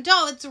think as an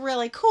adult, it's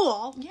really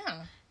cool.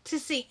 Yeah. To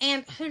see,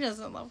 and who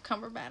doesn't love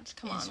Cumberbatch?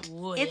 Come on,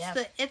 it's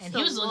and the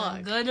he was look.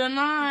 looking good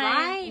tonight,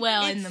 right?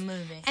 Well, in the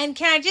movie. And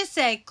can I just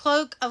say,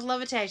 Cloak of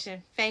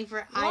Levitation,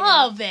 favorite item.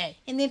 Love it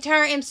in the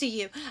entire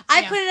MCU.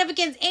 I put it up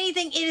against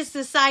anything. It is the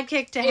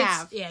sidekick to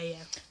have. Yeah.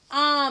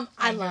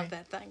 I love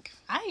that thing.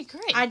 I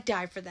agree. I'd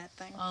die for that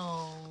thing.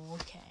 Oh,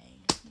 okay.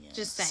 Yeah.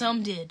 Just saying.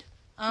 Some did.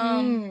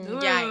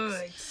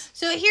 Yikes.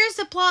 So here's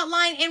the plot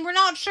line, and we're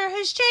not sure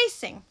who's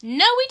chasing.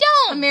 No, we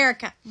don't.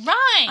 America.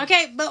 Right.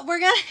 Okay, but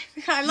we're going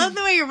to... I love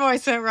the way your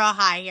voice went real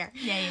high here.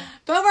 Yeah.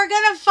 But we're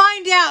going to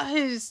find out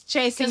who's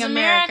chasing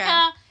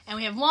America. And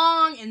we have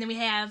Wong, and then we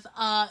have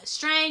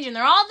Strange, and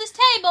they're all at this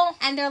table.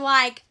 And they're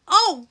like,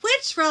 oh,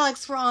 witch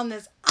relics were on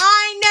this.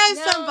 I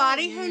know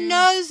somebody who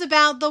knows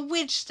about the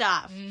witch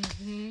stuff.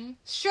 Mm-hmm.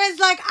 Strange's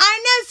like,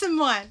 I know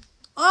someone.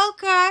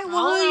 Okay,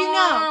 well, who do you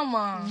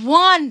know?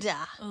 Wanda.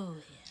 Oh,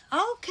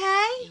 yeah.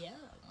 Okay. Yeah.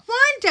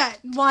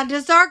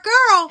 Wanda's our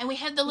girl. And we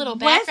have the little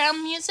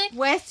background music.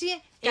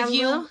 Westy.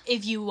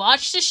 If you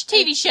watch this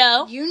TV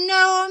show, you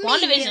know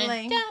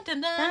immediately.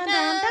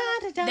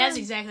 That's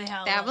exactly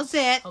how that was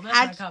it. Oh, that's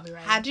not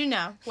copyrighted. How'd you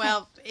know?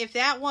 Well, if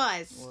that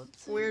was,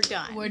 we're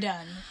done. We're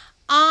done.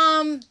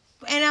 And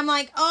I'm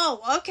like,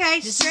 oh, okay.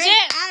 This straight is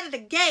it. Out of the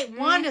gate,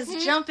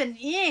 Wanda's jumping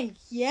in.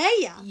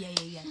 Yeah.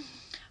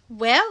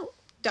 Well,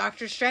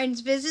 Doctor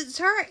Strange visits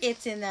her.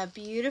 It's in the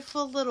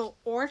beautiful little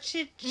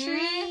orchard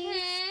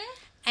trees.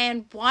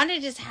 And Wanda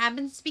just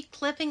happens to be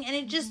clipping, and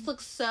it just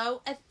looks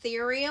so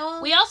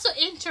ethereal. We also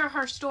enter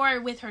her story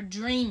with her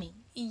dreaming.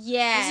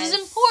 Yes. This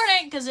is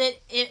important because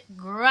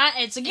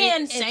it's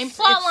again, same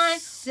plot line,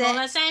 all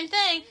that same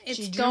thing.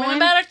 She's dreaming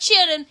about her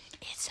children.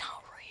 It's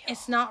not real.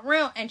 It's not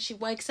real. And she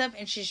wakes up,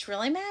 and she's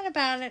really mad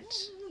about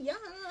it. Yeah.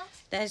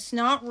 That's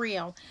not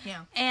real.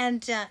 Yeah.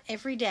 And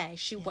every day,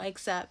 she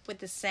wakes up with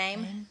the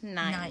same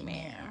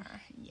nightmare.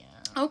 Yeah.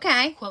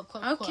 Okay. Quote,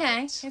 okay.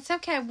 Quote. It's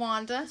okay,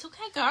 Wanda. It's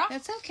okay, girl.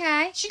 It's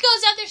okay. She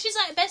goes out there. She's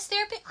like, best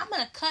therapy? I'm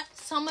going to cut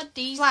some of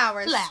these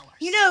flowers.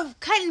 You know,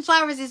 cutting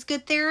flowers is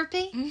good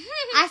therapy.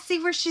 Mm-hmm. I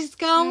see where she's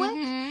going.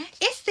 Mm-hmm.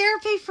 It's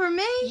therapy for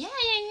me.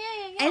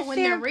 Yeah. When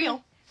they're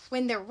real.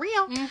 When they're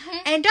real. Mm-hmm.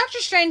 And Dr.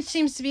 Strange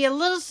seems to be a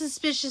little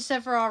suspicious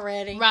of her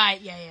already.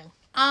 Right, yeah.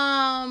 We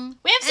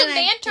have some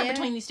banter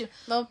between these two.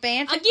 Little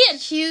banter. Again,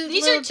 cute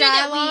these little are two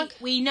dialogue. that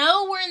we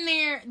know we're in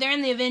there. They're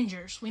in the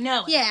Avengers. We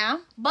know it. Yeah.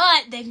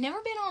 But they've never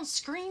been on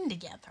screen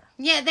together.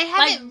 Yeah, they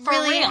haven't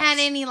really had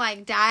any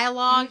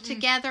dialogue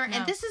together. No.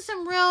 And this is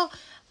some real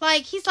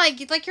he's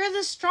like you're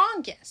the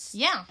strongest.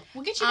 Yeah.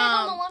 We'll get you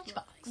back on the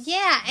lunchbox.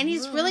 Yeah, and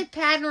he's really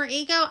patting her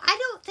ego. I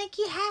don't think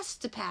he has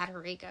to pat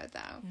her ego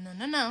though.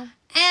 No.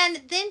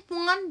 And then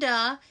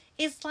Wanda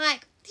is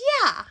like,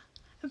 yeah.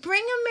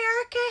 Bring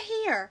America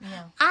here.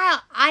 Yeah.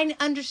 I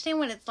understand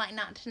what it's like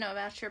not to know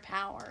about your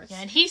powers. Yeah,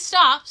 and he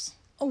stops.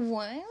 What?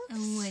 What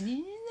did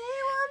you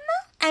say, Wanda?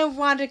 And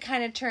Wanda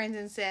kind of turns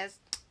and says,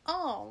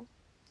 oh,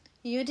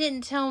 you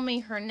didn't tell me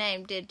her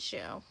name, did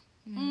you?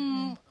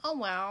 Mm-hmm. Oh,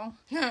 well.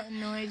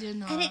 No, I did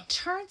not. And it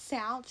turns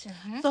out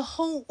the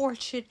whole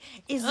orchard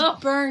is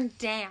burned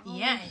down.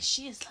 Yeah, and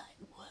she is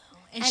like, whoa.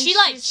 And she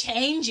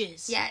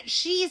changes. Yeah,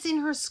 she is in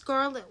her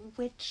Scarlet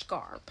Witch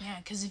garb. Yeah,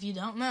 because if you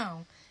don't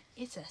know,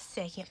 it's a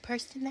second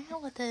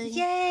personality.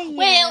 Yeah.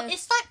 Well,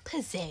 it's like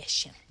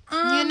possession.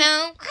 You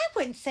know? I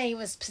wouldn't say it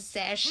was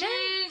possession.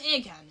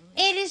 It kind of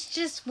is. It is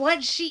just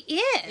what she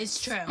is.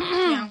 It's true.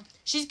 Yeah.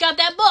 She's got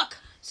that book.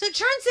 So it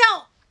turns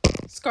out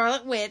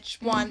Scarlet Witch,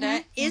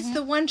 Wanda, is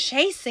the one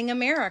chasing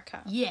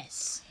America.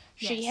 Yes.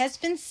 She has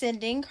been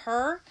sending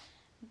her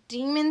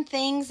demon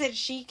things that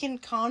she can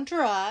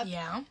conjure up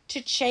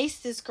to chase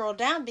this girl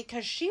down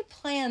because she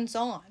plans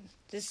on.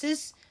 This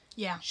is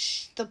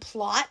the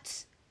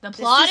plot. The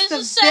plot is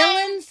the same.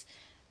 Villains.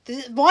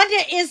 Wanda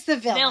is the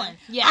villain.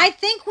 Yeah. I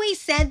think we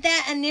said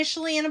that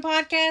initially in a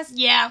podcast.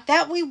 Yeah.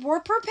 That we were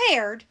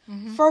prepared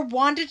for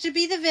Wanda to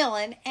be the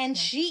villain, and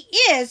she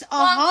is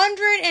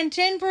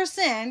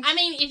 110%. I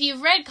mean, if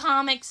you've read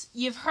comics,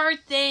 you've heard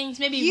things,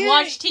 maybe you've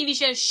watched TV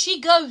shows, she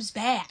goes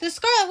bad. The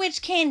Scarlet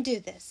Witch can do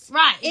this.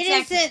 Right,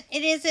 exactly.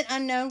 It isn't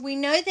unknown. We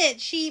know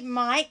that she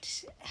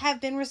might have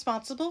been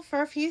responsible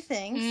for a few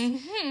things.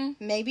 Mm-hmm.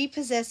 Maybe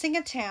possessing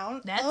a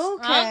town. That's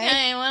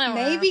okay, whatever.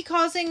 Maybe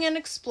causing an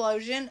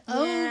explosion.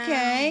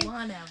 Okay.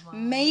 Whatever.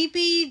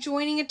 Maybe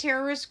joining a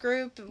terrorist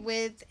group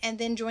and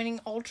then joining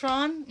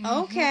Ultron.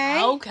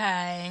 Okay.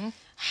 Okay.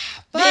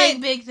 But,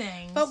 big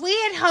things. But we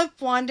had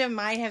hoped Wanda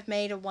might have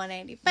made a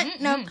 180.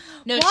 But no,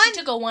 she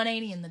took a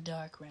 180 in the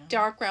dark realm.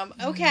 Dark realm.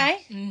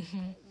 Okay. Mm-hmm.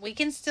 We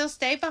can still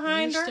stay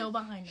behind her. You're still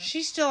behind her.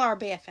 She's still our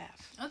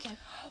BFF. Okay.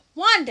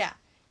 Wanda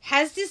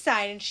has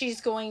decided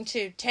she's going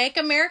to take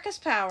America's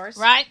powers.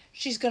 Right.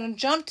 She's going to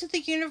jump to the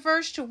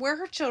universe to where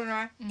her children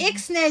are.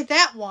 Ixnay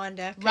that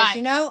Wanda. Right.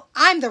 You know,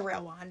 I'm the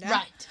real Wanda.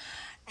 Right.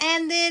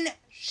 And then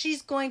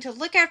she's going to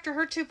look after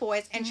her two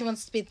boys, and she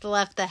wants to be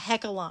left the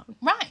heck alone.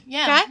 Right.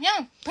 Yeah. Okay?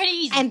 Yeah. Pretty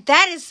easy. And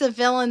that is the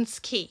villain's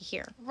key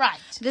here. Right.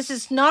 This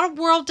is not a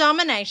world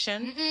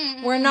domination.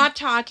 We're not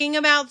talking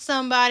about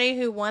somebody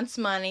who wants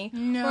money.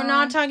 No. We're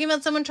not talking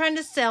about someone trying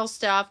to sell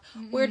stuff.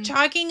 We're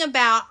talking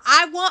about,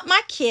 I want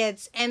my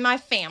kids and my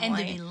family. And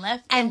to be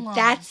left alone. And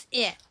that's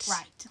it.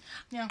 Right.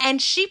 Yeah.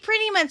 And she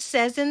pretty much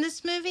says in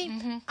this movie,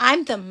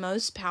 I'm the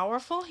most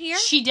powerful here.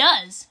 She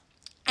does.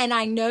 And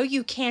I know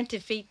you can't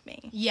defeat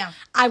me. Yeah.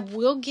 I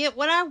will get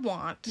what I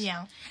want.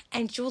 Yeah.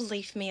 And you'll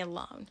leave me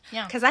alone.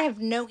 Yeah. Because I have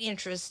no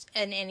interest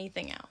in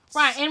anything else.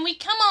 Right. And we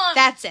come on.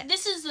 That's it.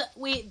 This is,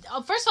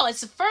 first of all,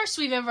 it's the first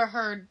we've ever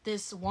heard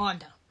this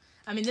Wanda.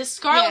 I mean, this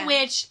Scarlet Yeah.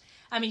 Witch,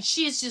 I mean,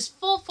 she is just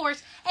full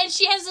force. And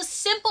she has a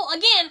simple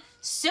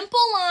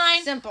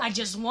line. Simple. I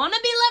just want to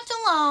be left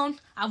alone.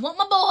 I want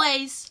my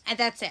boys. And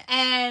that's it.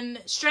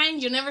 And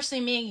Strange, you'll never see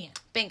me again.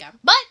 Bingo.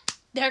 But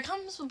there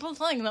comes the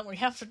thing that we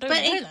have to do.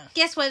 But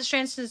guess what?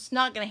 Strange is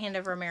not going to hand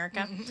over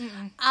America.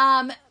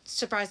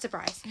 Surprise,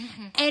 surprise.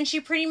 And she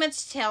pretty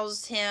much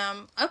tells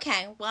him,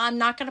 okay, well, I'm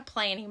not going to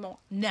play anymore.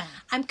 No.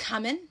 I'm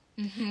coming.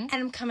 And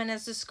I'm coming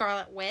as the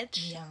Scarlet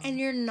Witch. Yeah. And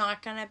you're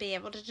not going to be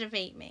able to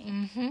defeat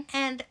me.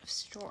 End of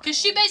story. Because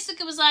she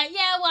basically was like,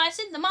 yeah, well, I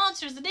sent the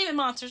monsters, the demon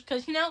monsters,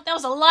 because, that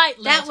was a light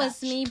little That was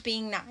touch. me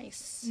being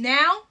nice.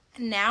 Now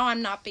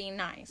I'm not being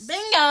nice.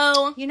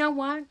 Bingo. You know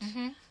what?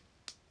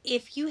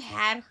 If you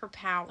had her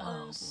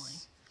powers.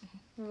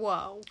 Oh,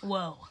 boy.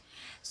 Whoa.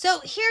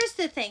 So here's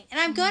the thing. And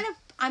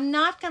I'm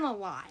not going to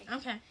lie.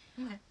 Okay.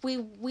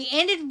 We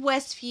ended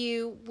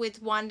Westview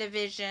with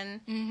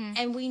WandaVision,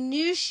 and we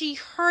knew she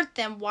hurt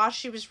them while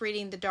she was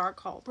reading the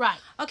Darkhold. Right.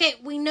 Okay,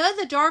 we know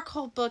the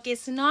Darkhold book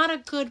is not a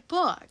good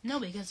book. No,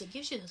 because it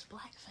gives you those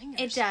black fingers.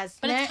 It does.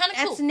 But it's kind of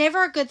cool. That's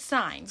never a good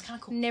sign. It's kind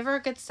of cool. Never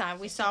a good sign.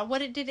 We saw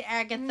what it did to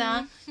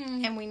Agatha,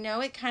 and we know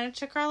it kind of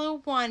took our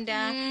little Wanda,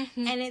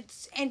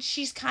 and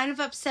she's kind of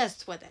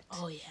obsessed with it.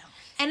 Oh, yeah.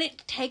 And it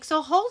takes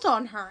a hold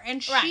on her,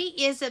 and Right. she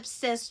is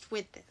obsessed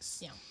with this.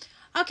 Yeah.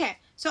 Okay,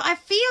 so I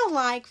feel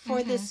like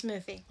for this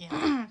movie,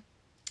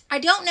 I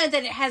don't know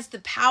that it has the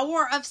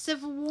power of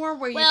Civil War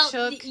where you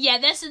took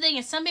that's the thing.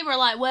 Is some people are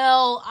like,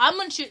 well, I'm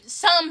going to choose.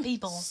 Some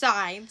people.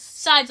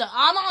 sides. Of,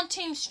 I'm on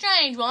Team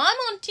Strange. Well,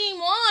 I'm on Team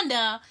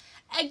Wanda.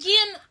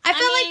 Again, I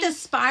feel like the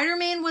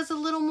Spider-Man was a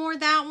little more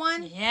that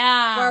one.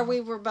 Yeah. Where we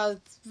were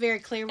both very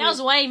clear. That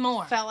was way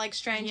more. Felt like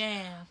Strange.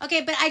 Yeah. Okay,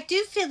 but I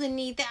do feel the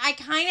need that I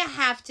kind of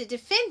have to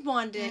defend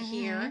Wanda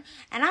here,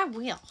 and I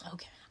will.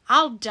 Okay.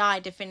 I'll die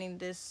defending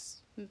this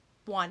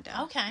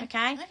Wanda. Okay.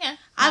 Okay. Okay.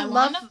 I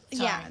love. Wanda?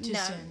 Yeah. Sorry, too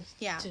soon.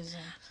 Yeah. Too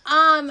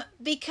soon.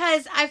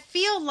 Because I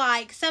feel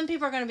like some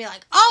people are going to be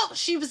like, "Oh,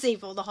 she was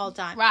evil the whole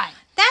time." Right.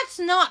 That's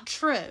not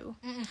true.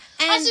 And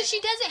And also,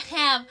 she doesn't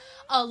have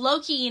a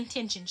low-key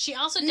intention. She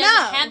also doesn't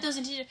No. have those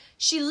intentions.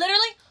 She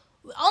literally,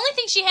 the only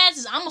thing she has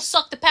is, I'm going to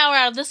suck the power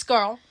out of this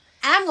girl.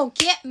 I'm going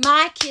to get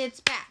my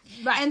kids back.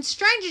 Right. And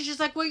Strange is just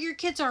like, well, your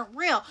kids aren't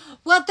real.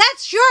 Well,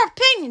 that's your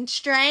opinion,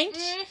 Strange.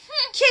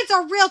 Kids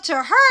are real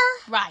to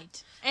her.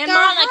 Right. And They're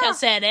Monica her.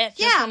 said it.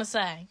 Yeah. Just want to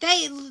say.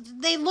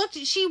 They looked,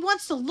 she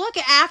wants to look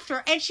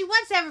after, and she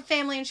wants to have a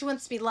family, and she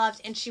wants to be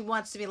loved, and she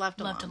wants to be left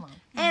alone.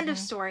 End of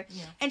story.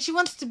 Yeah. And she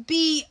wants to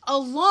be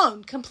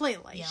alone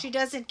completely. Yeah. She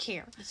doesn't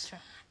care. It's true.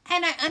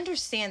 And I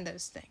understand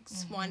those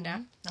things,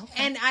 Wanda.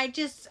 Okay. And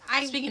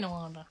Speaking of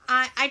Wanda.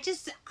 I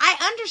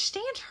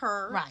understand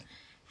her. Right.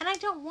 And I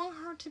don't want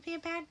her to be a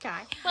bad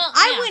guy. Well,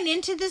 I yeah. went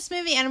into this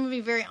movie, and I'm going to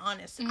be very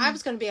honest. I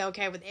was going to be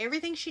okay with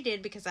everything she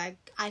did because I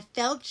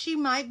felt she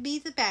might be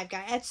the bad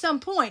guy at some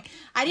point.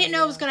 I didn't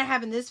know it was going to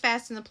happen this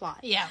fast in the plot.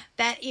 Yeah.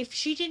 That if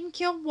she didn't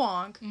kill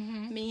Wong,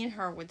 me and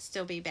her would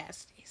still be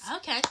besties.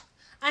 Okay.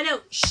 I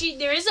know.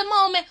 There is a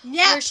moment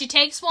where she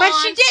takes Wong. But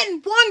she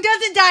didn't. Wong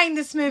doesn't die in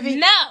this movie.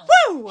 No.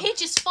 Woo! He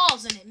just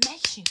falls, and it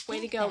makes you Way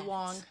to think go, that.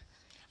 Wong.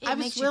 It I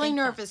makes was you really think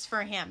that. nervous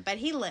for him, but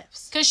he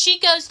lives. Because she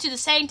goes to the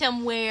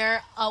sanctum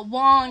where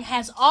Wong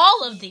has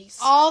all of these.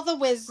 All the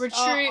wizards.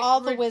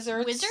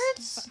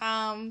 Wizards?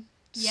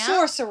 Yeah.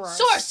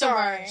 Sorcerers.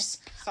 Sorry. Sorry.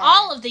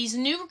 All of these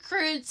new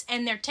recruits,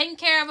 and they're taking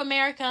care of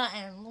America,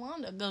 and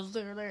Wanda goes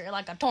there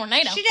like a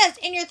tornado. She does,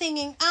 and you're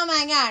thinking, oh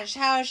my gosh,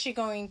 how is she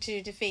going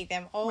to defeat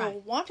them? Oh, Right.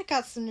 Wanda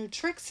got some new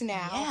tricks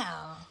now.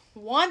 Yeah.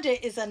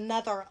 Wanda is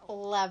another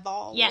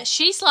level. Yeah,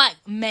 she's like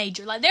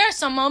major. Like, there are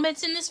some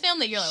moments in this film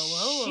that you're like,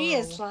 whoa. She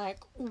is like,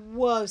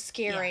 whoa,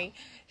 scary.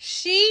 Yeah.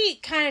 She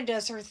kind of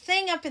does her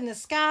thing up in the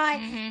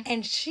sky,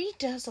 and she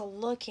does a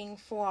looking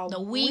for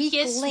the weak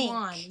weakest link.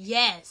 one.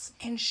 Yes.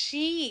 And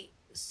she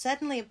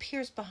suddenly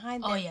appears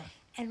behind them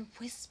and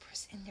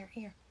whispers in their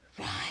ear,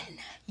 run.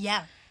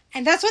 Yeah.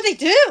 And that's what they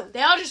do.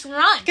 They all just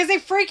run. Because they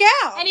freak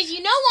out. And if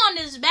you know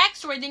Wanda's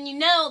backstory, then you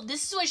know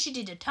this is what she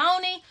did to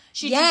Tony.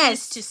 She did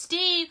this to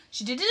Steve.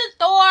 She did it to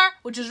Thor,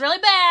 which was really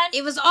bad.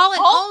 It was all in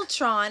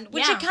Ultron,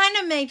 which it kind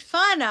of made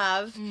fun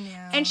of.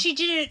 Yeah. And she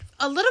did it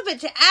a little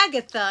bit to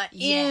Agatha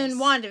in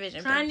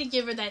WandaVision. Trying to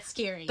give her that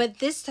scary. But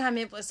this time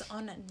it was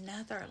on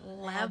another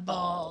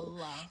level.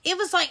 It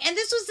was like, and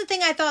this was the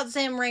thing I thought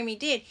Sam Raimi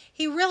did.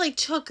 He really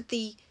took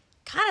the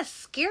kind of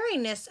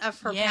scariness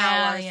of her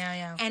powers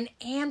and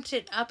amped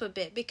it up a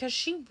bit because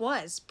she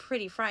was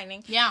pretty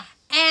frightening. Yeah.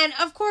 And,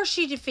 of course,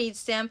 she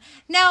defeats them.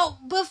 Now,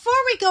 before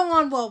we go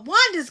on, well,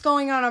 Wanda's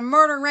going on a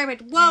murder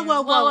rampage.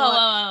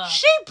 Whoa.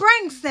 She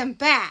brings them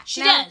back.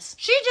 She does.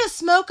 She just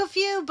smoke a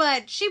few,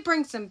 but she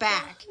brings them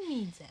back. Who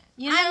needs that?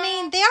 You know? I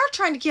mean, they are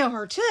trying to kill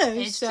her, too.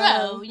 It's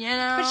true, you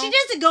know. But she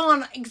doesn't go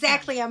on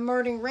exactly a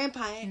murdering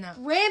rampage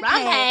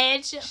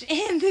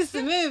in this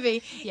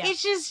movie.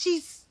 It's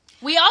just,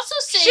 we also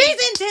see...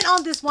 she's intent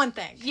on this one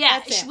thing.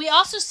 Yeah, we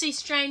also see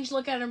Strange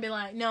look at her and be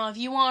like, no, if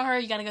you want her,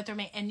 you gotta go through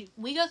me. And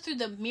we go through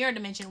the mirror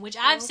dimension, which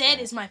I've said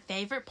is my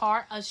favorite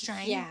part of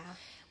Strange. Yeah.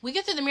 We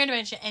go through the mirror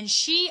dimension, and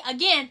she,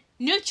 again,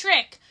 new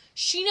trick.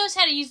 she knows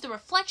how to use the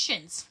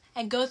reflections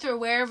and go through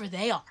wherever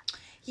they are.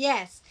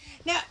 Yes.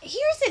 Now,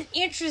 here's an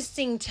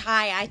interesting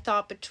tie, I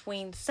thought,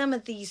 between some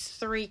of these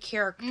three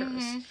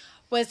characters.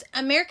 Was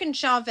American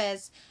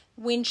Chavez,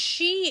 when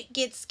she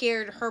gets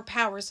scared, her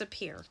powers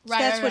appear. Right,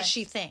 That's what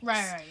she thinks.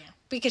 Right, yeah.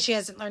 Because she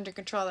hasn't learned to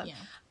control them.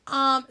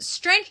 Yeah.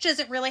 Strange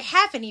doesn't really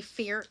have any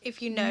fear,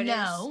 if you notice.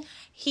 No.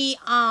 He,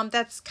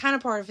 that's kind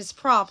of part of his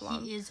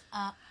problem. He is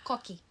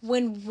cocky.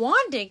 When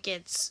Wanda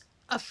gets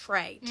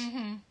afraid,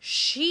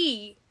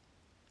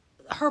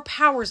 her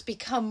powers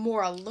become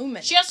more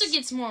illumined. She also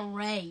gets more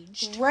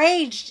raged.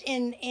 Raged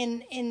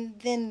in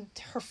than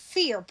her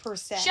fear, per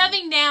se.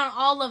 Shoving down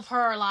all of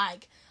her,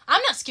 like,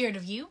 I'm not scared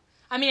of you.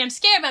 I mean, I'm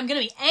scared, but I'm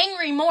going to be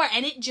angry more,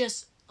 and it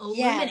just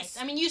illuminates.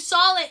 I mean, you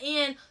saw it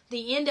in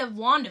the end of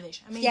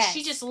WandaVision. I mean,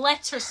 she just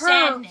lets her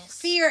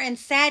sadness, fear and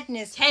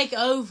sadness take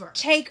over.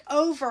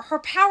 Her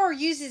power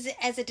uses it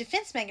as a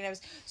defense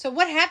mechanism. So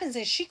what happens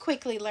is she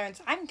quickly learns,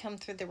 I can come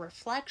through the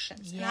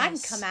reflections, and I can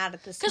come out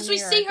of this. Because we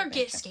see her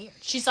get scared.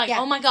 She's like,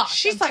 oh my gosh.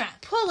 She's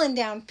pulling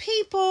down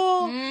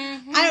people.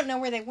 I don't know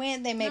where they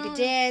went. They may be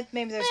dead.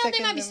 Maybe they're stuck in the...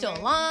 They might be still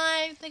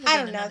alive. I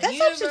don't know.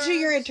 That's up to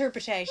your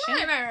interpretation.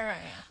 Right.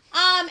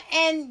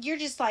 And you're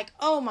just like,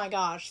 oh my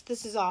gosh,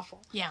 this is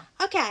awful. Yeah.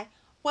 Okay.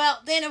 Well,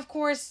 then, of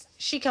course,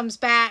 she comes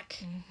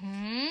back.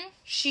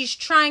 She's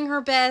trying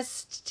her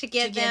best to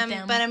get them,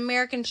 but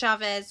American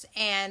Chavez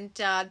and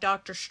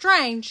Doctor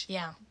Strange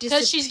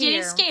because she's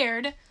getting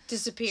scared.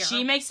 Disappear.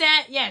 She makes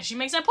that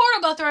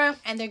portal go through.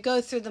 And they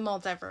go through the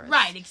multiverse.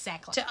 Right,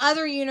 exactly. To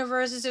other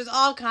universes, there's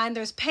all kinds.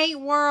 There's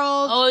Paint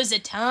World. Oh, there's a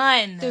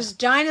ton. There's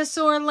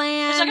Dinosaur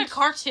Land. There's like a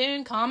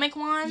cartoon comic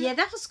one. Yeah,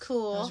 that was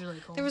cool. That was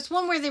really cool. There was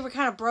one where they were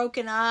kind of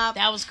broken up.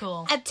 That was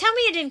cool. Tell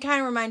me it didn't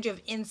kind of remind you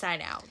of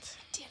Inside Out. It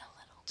did a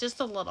little.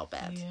 Just a little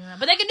bit. Yeah,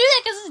 but they can do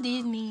that because it's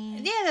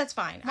Disney. Yeah, that's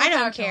fine. I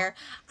don't care.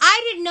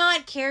 I did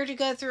not care to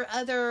go through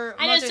other...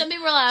 I know some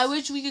people are like, I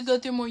wish we could go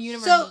through more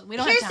universes. So, we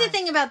don't have time. Here's the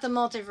thing about the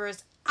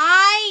multiverse.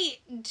 I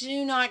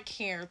do not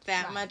care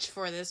that much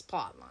for this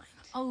plot line.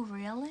 Oh,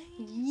 really?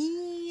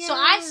 Yeah. So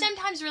I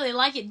sometimes really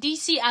like it.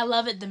 DC, I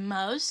love it the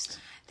most.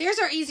 Theirs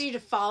are easier to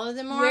follow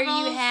than Marvel. Where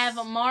you have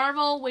a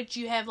Marvel, which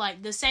you have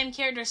like the same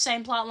character,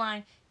 same plot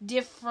line,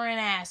 different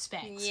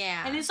aspects.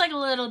 Yeah. And it's like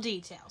little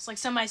details. Like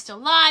somebody's still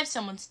alive,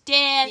 someone's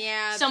dead,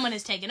 someone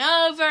is taken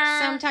over.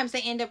 Sometimes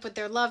they end up with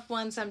their loved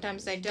ones,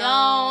 sometimes they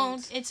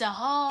don't. It's a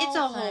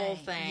whole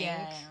thing.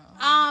 Yeah.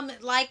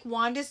 Like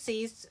Wanda's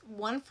ends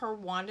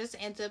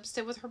up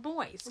still with her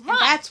boys. Right. And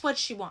that's what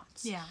she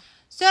wants. Yeah.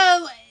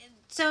 So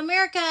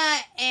America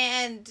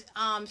and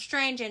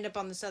Strange end up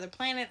on this other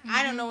planet.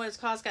 I don't know what it's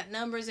called. It's got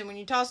numbers, and when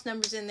you toss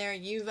numbers in there,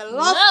 you've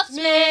lost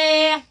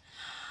me.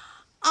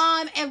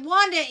 And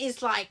Wanda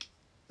is like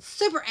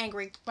super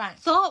angry. Right.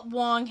 Thought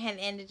Wong had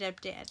ended up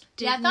dead.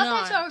 I thought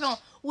that's where we're going.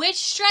 Which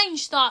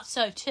Strange thought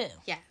so too.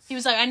 Yes. He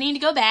was like, I need to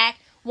go back.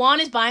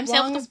 Juan is by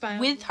himself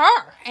with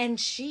her. And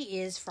she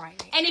is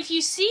frightened. And if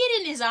you see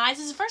it in his eyes,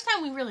 it's the first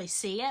time we really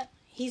see it.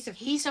 He's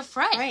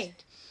afraid.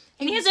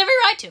 And he has every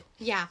right to.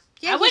 Yeah.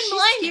 I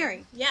wouldn't blame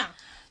him. Yeah.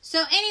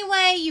 So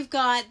anyway, you've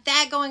got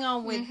that going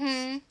on with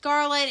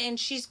Scarlet, and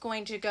she's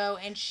going to go,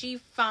 and she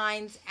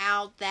finds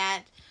out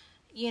that,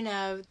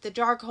 the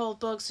Darkhold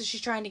book, so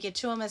she's trying to get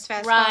to him as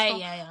fast as possible.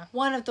 Yeah.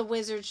 One of the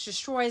wizards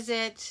destroys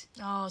it.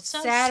 Oh,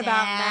 so sad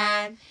about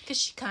that. Because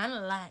she kind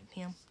of liked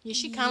him. Yeah,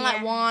 she kind of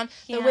liked Juan.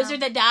 The wizard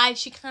that died,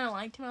 she kind of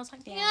liked him. I was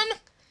like, man, why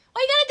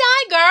you gotta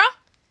die, girl?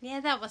 Yeah,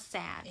 that was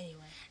sad.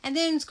 Anyway. And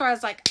then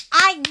Scarlet's like,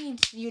 I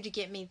need you to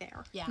get me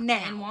there. Yeah.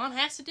 Now. And Juan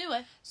has to do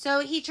it. So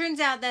he turns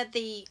out that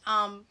the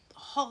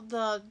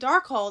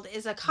Darkhold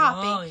is a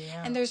copy. Oh,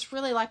 yeah. And there's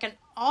really like an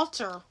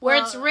altar. Where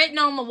it's written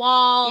on the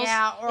walls.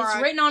 Yeah, or it's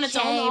written on its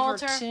own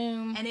altar.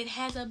 Tomb. And it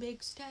has a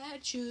big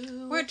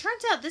statue. Where it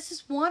turns out this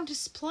is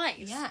Wanda's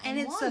place. Yeah, and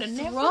it's Wanda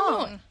a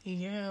throne.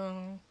 Yeah.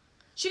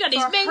 She got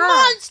these big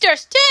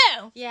monsters,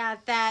 too. Yeah,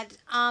 that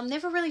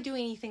never really do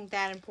anything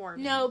that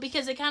important. No,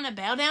 because they kind of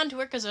bow down to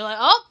her because they're like,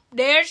 oh,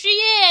 there she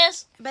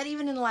is. But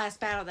even in the last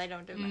battle, they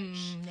don't do much.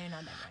 They're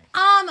not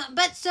that great.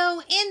 But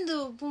so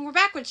when we're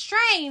back with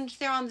Strange,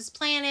 they're on this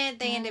planet.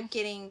 They end up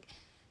getting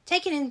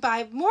taken in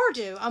by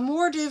Mordo, a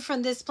Mordo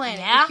from this planet.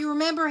 Yeah. If you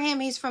remember him,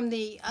 he's from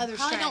the other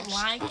Strange. I don't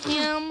like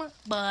him,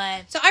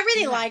 but... So I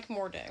really like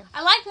Mordo.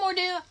 I like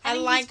Mordo. I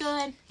think he's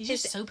good. He's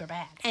just super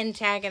bad.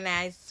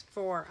 Antagonized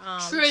for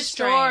True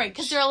story,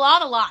 because they're a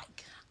lot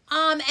alike.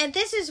 And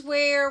this is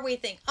where we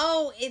think,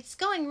 oh, it's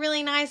going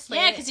really nicely.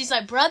 Yeah, because he's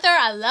like, brother,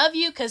 I love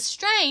you, because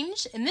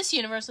Strange, in this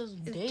universe, is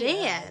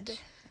dead.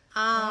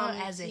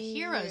 As a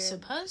hero,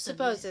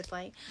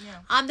 supposedly.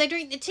 Yeah. They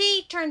drink the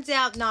tea, turns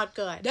out not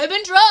good. They've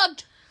been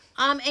drugged.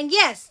 And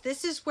yes,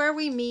 this is where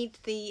we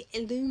meet the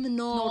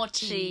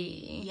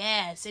Illuminati.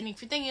 Yes, and if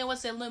you're thinking,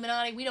 what's the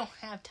Illuminati? We don't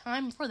have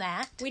time for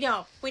that. We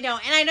don't. And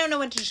I don't know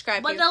what to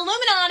describe. But the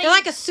Illuminati, they're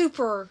like a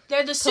super.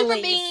 They're the super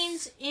police.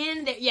 beings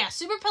in their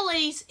super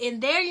police in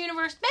their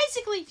universe.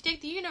 Basically,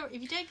 if you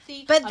take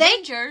the but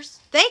Avengers,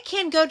 they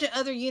can go to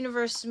other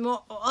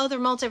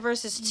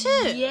multiverses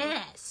too.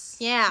 Yes.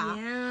 Yeah.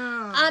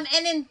 Yeah.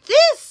 And in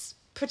this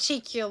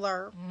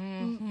particular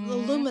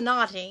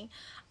Illuminati,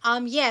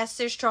 yes,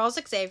 there's Charles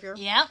Xavier.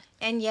 Yep.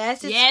 And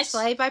yes, it's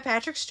played by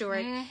Patrick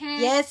Stewart.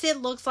 Yes,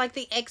 it looks like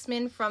the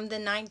X-Men from the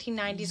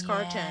 1990s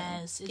cartoon.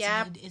 Yes, it's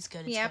good. It's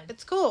good.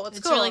 It's cool. It's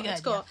cool. Really good.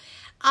 It's cool.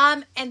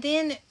 Yeah. And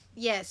then,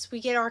 yes,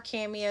 we get our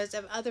cameos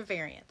of other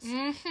variants.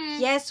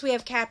 Yes, we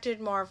have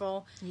Captain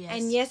Marvel. Yes.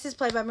 And yes, it's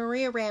played by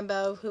Maria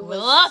Rambeau, who was...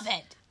 Love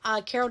it.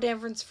 Carol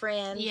Danvers'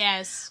 friend.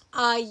 Yes.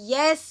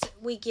 Yes,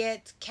 we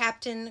get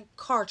Captain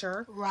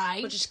Carter.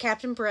 Right. Which is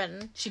Captain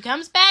Britain. She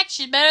comes back.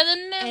 She's better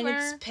than ever. And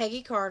it's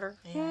Peggy Carter.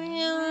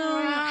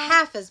 Yeah.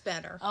 Half as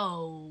better.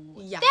 Oh.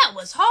 Yeah. That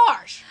was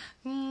harsh.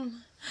 You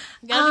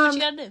gotta do what you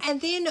gotta do. And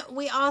then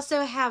we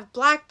also have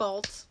Black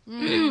Bolt.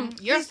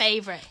 Your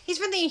favorite. He's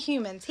from the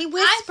Inhumans. He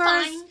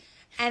whispers.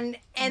 And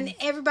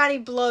everybody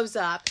blows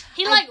up.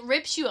 He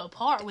rips you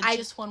apart with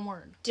just one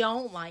word.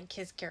 Don't like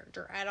his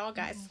character at all,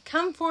 guys.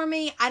 Come for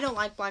me. I don't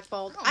like Black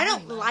Bolt. I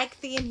don't like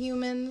the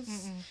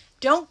Inhumans.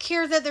 Don't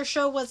care that their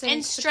show wasn't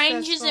And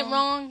Strange successful. isn't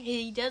wrong.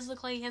 He does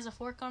look like he has a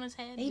fork on his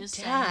head. He just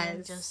does.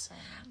 Saying, just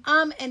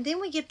saying. And then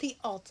we get the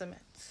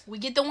Ultimates. We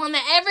get the one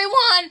that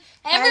everyone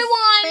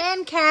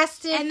fan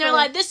casted, and they're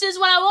like, this is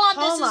what I want.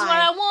 This is what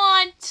I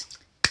want.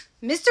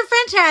 Mr.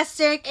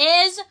 Fantastic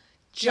is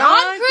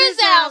John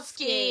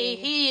Krasinski.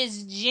 He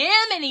is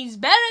Jim, and he's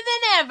better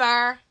than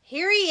ever.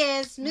 Here he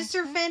is,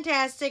 Mr.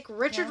 Fantastic,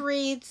 Richard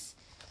Reeds.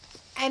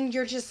 And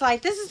you're just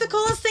like, this is the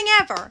coolest thing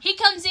ever. He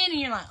comes in, and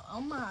you're like,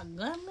 oh my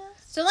goodness.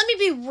 So let me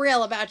be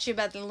real about you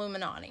about the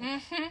Illuminati.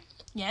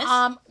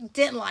 Yes.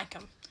 Didn't like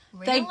them.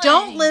 Really? They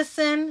don't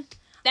listen.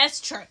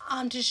 That's true.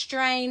 To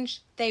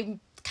Strange. They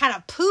kind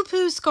of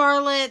poo-poo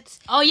Scarlet.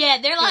 Oh, yeah.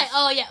 They're like,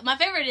 oh, yeah. My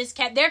favorite is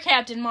their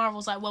Captain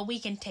Marvel's like, well, we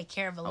can take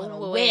care of a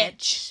little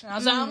witch. And I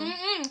was like,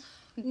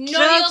 no,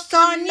 joke's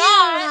on you,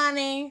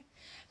 honey.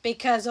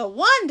 Because a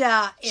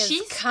Wanda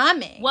is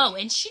coming. Whoa,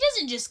 and she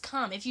doesn't just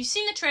come. If you've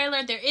seen the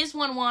trailer, there is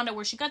one Wanda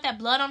where she got that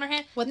blood on her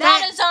head.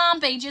 Not a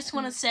zombie, just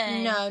want to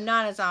say. No,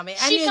 not a zombie.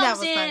 I knew that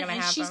was not going to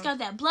happen. She's got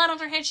that blood on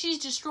her head. She's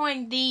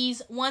destroying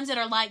these ones that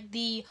are like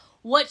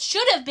what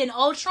should have been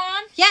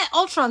Ultron. Yeah,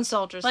 Ultron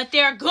soldiers. But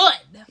they're good.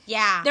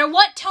 Yeah. They're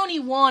what Tony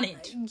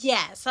wanted.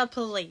 Yes, a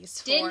police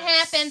force. Didn't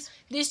happen.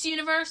 This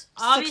universe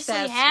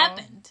obviously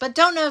happened. But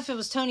don't know if it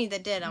was Tony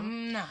that did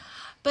them. No.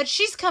 But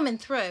she's coming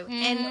through.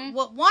 And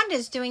what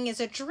Wanda's doing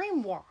is a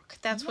dream walk.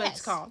 That's what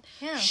it's called.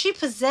 Yeah. She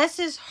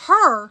possesses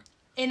her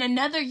in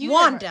another universe.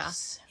 Wanda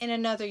in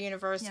another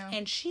universe. Yeah.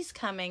 And she's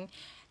coming.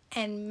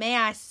 And may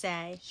I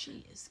say,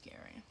 she is scary.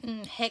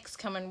 Heck's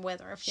coming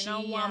with her, if you know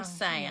what I'm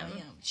saying.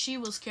 Yeah. She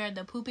will scare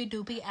the poopy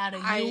doopy out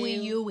of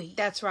Yui.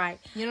 That's right.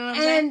 You know what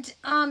I'm saying?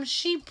 And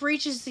she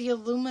breaches the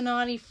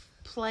Illuminati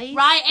place.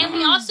 Right, and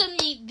we also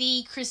meet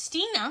the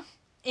Christina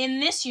in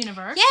this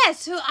universe.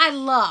 Yes, who I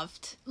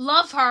loved.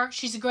 Love her.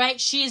 She's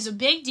great. She is a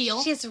big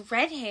deal. She has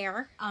red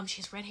hair.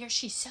 She has red hair.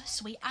 She's so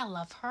sweet. I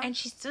love her. And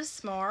she's so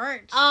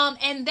smart.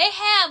 And they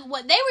have,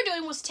 what they were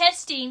doing was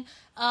testing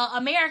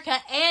America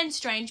and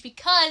Strange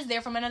because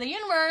they're from another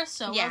universe.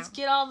 So let's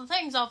get all the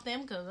things off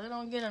them because they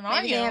don't get an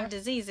Maybe they have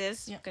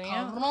diseases.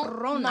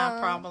 Corona,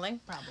 probably.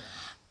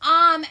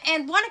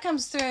 And Wanda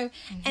comes through,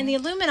 and the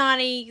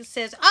Illuminati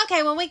says,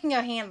 okay, well, we can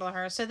go handle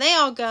her. So they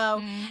all go,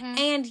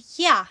 and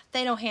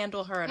they don't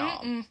handle her at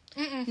all.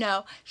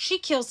 No, she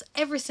kills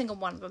every single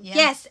one of them. Yeah.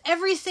 Yes,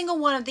 every single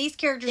one of these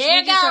characters.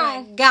 They're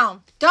gone.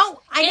 Don't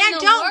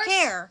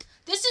care.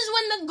 This is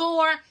when the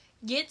gore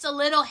gets a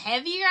little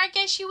heavier, I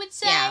guess you would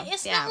say. Yeah,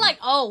 it's not like,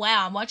 oh,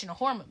 wow, I'm watching a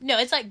horror movie. No,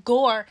 it's like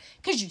gore,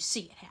 because you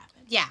see it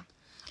happen. Yeah.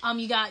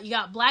 You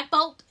got Black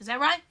Bolt, is that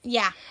right?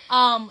 Yeah.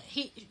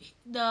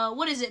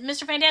 What is it?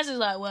 Mr. Fantastic's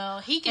like, well,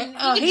 he's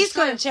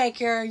going to take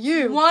care of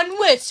you. One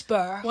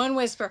whisper.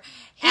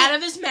 Out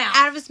of his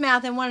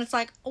mouth. And one is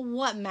like,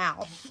 what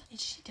mouth? And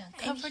she done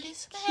covered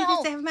his mouth. He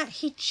doesn't have a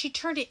mouth. She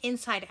turned it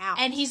inside out.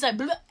 And he's like,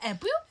 bloop, and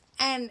bloop.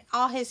 And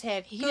all his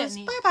head, he goes,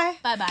 bye-bye.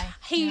 Bye-bye.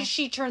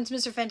 She turns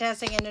Mr.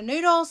 Fantastic into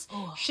noodles.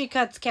 Oh. She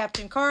cuts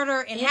Captain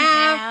Carter in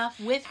half.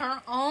 With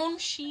her own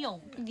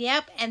shield.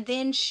 Yep. And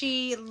then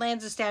she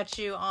lands a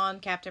statue on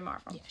Captain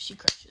Marvel. Yeah, she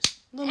crushes.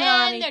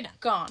 Illuminati, and they're done.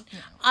 Gone.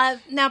 Yeah.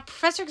 Now,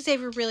 Professor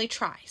Xavier really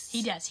tries.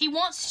 He does. He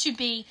wants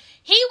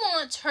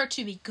her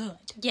to be good.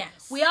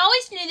 Yes. We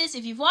always knew this.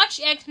 If you've watched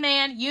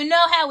X-Men, you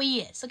know how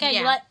he is. Okay?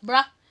 You're like,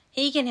 bruh.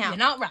 He can help. You're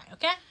not right,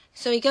 okay?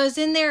 So he goes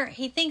in there.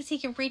 He thinks he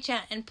can reach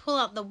out and pull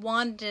out the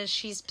Wanda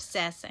she's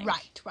possessing.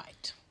 Right.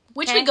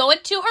 Which we go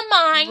into her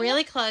mind.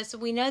 Really close.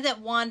 We know that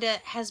Wanda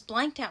has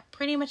blanked out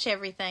pretty much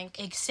everything.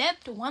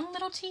 Except one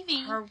little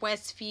TV. Her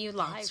Westview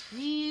Live. It's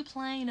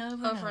replaying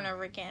over and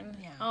over again.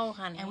 Yeah. Oh,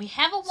 honey. And we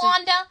have a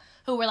Wanda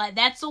who we're like,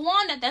 that's the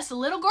Wanda. That's the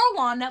little girl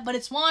Wanda. But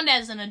it's Wanda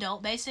as an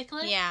adult,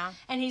 basically. Yeah.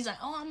 And he's like,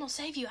 oh, I'm going to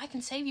save you. I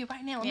can save you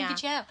right now. Let me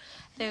get you out.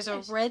 There's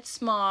a red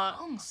smoke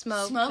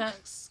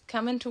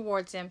coming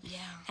towards him. Yeah.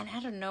 And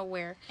out of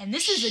nowhere. And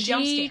this is a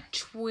jump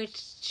scare.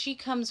 She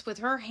comes with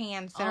her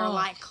hands that are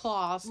like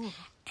claws.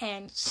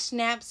 And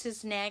snaps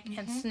his neck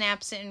and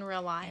snaps it in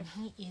real life.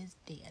 And he is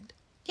dead.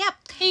 Yep.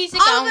 He's a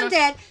all goner. of them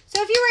dead.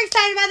 So if you were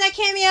excited about that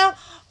cameo,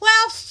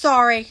 well,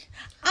 sorry.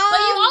 But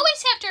you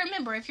always have to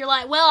remember, if you're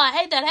like, well, I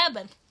hate that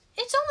happened,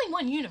 it's only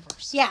one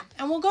universe. Yeah,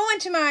 and we'll go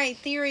into my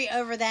theory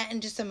over that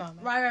in just a moment.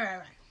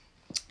 Right.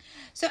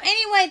 So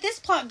anyway, this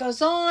plot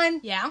goes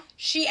on. Yeah.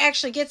 She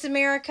actually gets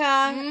America,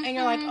 and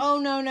you're like, oh,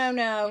 no.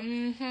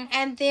 Mm-hmm.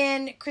 And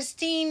then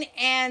Christine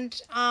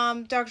and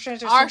Doctor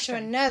Strange are sent to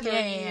another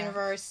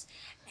universe,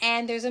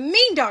 and there's a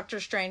mean Doctor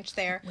Strange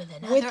there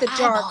with the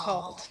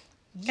Darkhold.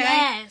 Okay?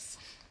 Yes.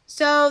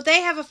 So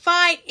they have a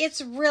fight.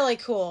 It's really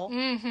cool.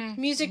 Mm-hmm.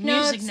 Music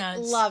notes.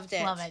 Loved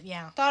it. Love it,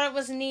 yeah. Thought it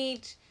was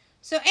neat.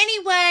 So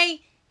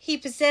anyway, he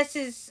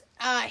possesses,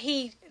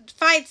 he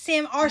fights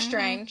him,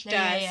 Strange does.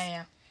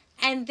 Yeah.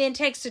 And then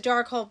takes the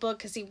Darkhold book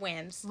because he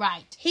wins.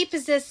 Right. He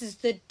possesses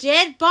the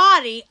dead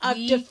body of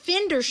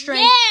Defender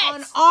Strange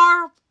on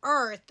our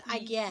Earth, I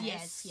guess.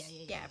 Yes.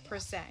 Yeah, per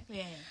se.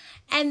 Yeah.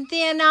 And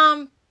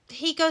then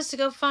he goes to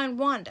go find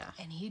Wanda.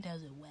 And he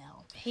does it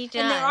well. He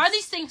does. And there are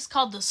these things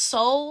called the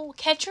soul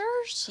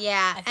catchers.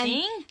 Yeah. I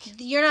think.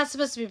 You're not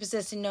supposed to be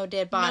possessing no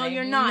dead body. No,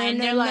 you're not. No,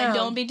 and they're like,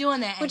 don't be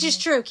doing that. Which is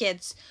true,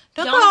 kids.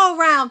 Don't go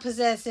around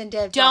possessing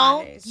dead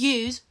bodies. Don't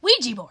use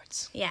Ouija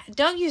boards. Yeah,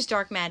 don't use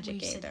dark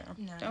magic either.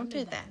 No, don't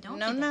do that.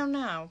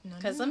 No.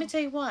 Because let me tell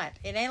you what,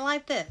 it ain't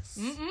like this.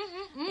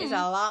 It's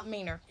a lot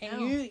meaner.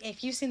 And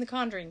if you've seen The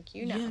Conjuring,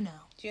 you know.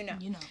 You know.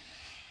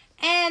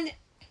 And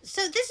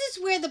so this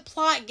is where the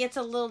plot gets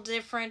a little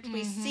different.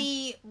 We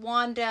see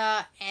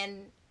Wanda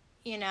and,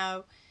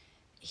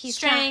 he's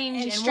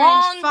Strange and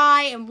Wong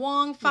fight and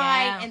Wong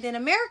fight. And then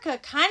America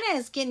kind of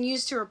is getting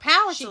used to her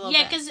powers a little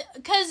bit. Yeah,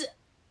 because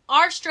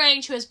our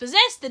Strange, who has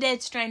possessed the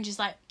dead Strange, is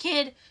like,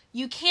 kid,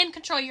 you can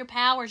control your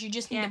powers. You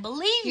just need to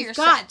believe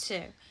yourself. You've got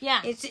to.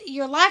 Yeah.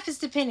 Your life is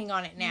depending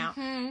on it now.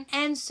 Mm-hmm.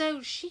 And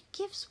so she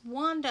gives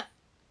Wanda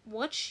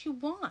what she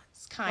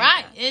wants, kind of.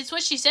 Right. It's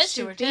what she says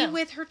to her, too. To be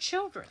with her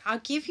children. I'll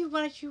give you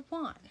what you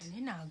want. And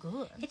you're not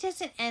good. It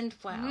doesn't end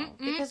well.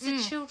 Because the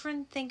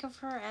children think of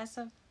her as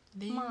a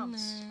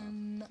monster.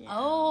 Yeah.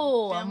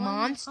 Oh, Villain? A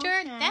monster?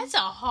 Okay. That's a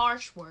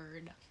harsh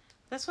word.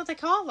 That's what they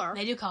call her.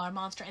 They do call her a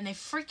monster. And they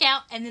freak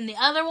out. And then the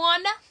other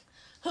Wanda,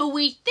 who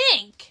we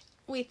think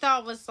we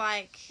thought was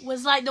like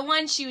the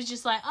one she was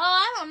just like, oh,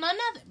 I don't know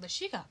nothing. But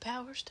she got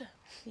powers, too.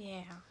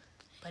 Yeah.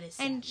 But it's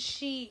and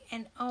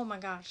oh my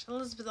gosh,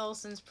 Elizabeth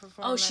Olsen's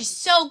performance. Oh, she's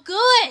so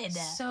good.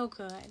 So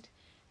good.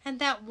 And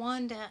that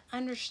Wanda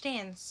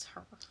understands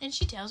her. And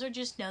she tells her,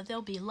 just know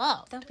they'll be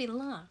loved. They'll be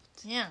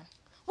loved. Yeah.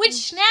 Which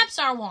snaps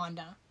our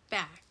Wanda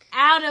back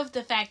out of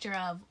the factor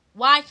of,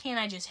 why can't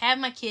I just have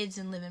my kids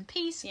and live in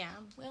peace? Yeah.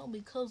 Well,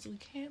 because we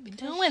can't be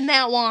doing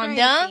that,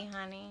 Wanda. Crazy,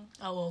 honey.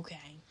 Oh,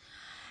 okay.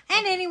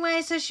 And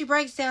anyway, so she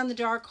breaks down the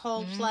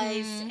Darkhold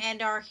place,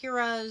 and our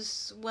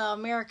heroes,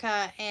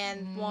 America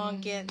and Wong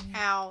get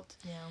out.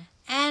 Yeah.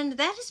 And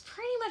that is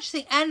pretty much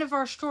the end of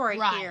our story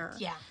here.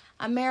 Yeah.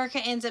 America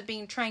ends up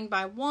being trained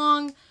by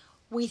Wong.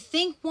 We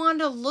think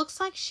Wanda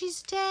looks like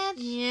she's dead.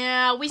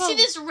 Yeah, we see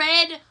this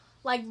red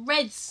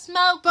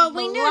smoke. But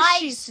we know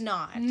she's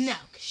not. No,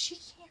 because she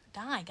can't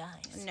die,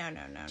 guys. No.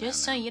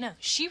 Just so you know,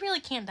 she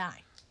really can't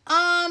die.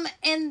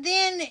 And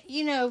then,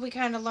 we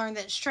kind of learn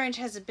that Strange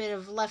has a bit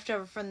of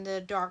leftover from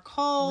the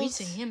Darkhold. We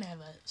see him have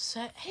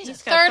he's a got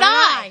third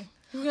eye.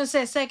 You were going to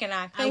say a second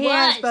eye, but I he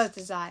has was. both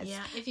his eyes.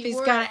 Yeah, if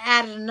he's got to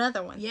add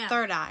another one,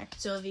 third eye.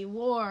 So if he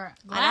wore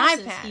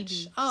glasses, an eye patch. he'd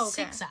be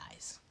 6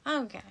 eyes.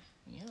 Okay.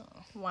 Yeah.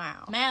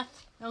 Wow.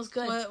 Math. That was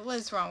good.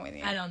 What's wrong with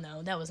you? I don't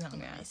know. That was not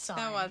nice.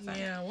 Sorry. That wasn't.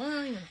 Yeah,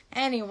 well,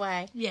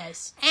 Anyway.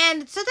 Yes.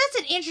 And so that's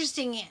an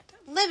interesting end.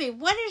 Libby,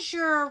 what's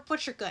your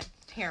good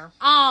here?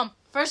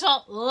 First of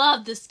all,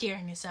 love the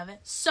scariness of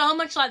it. So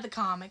much like the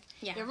comic.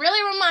 Yeah. It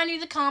really reminded me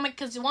of the comic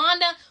because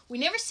Wanda, we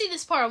never see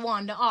this part of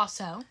Wanda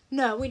also.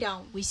 No, we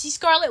don't. We see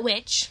Scarlet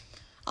Witch.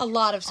 A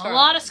lot of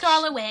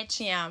Scarlet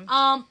Witch. Yeah.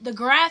 The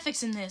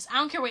graphics in this, I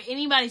don't care what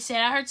anybody said.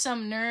 I heard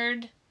some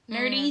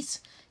nerdies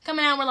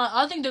coming out and were like,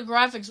 I think the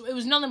graphics, it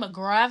was nothing but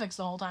graphics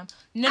the whole time.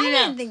 No. I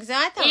didn't think so.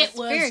 I thought it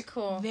was very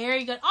cool.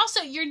 Very good.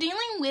 Also, you're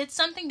dealing with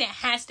something that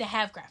has to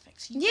have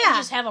graphics. You can't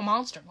just have a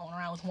monster going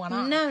around with one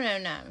eye. No.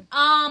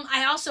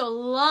 I also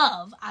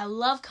love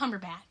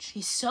Cumberbatch.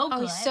 He's so good.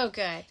 Oh, he's so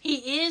good.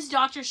 He is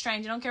Doctor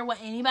Strange. I don't care what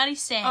anybody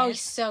says. Oh,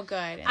 he's so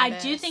good. I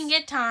do think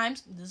at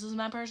times, this is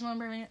my personal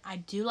opinion, I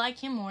do like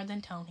him more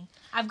than Tony.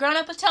 I've grown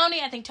up with Tony.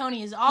 I think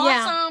Tony is awesome.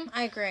 Yeah,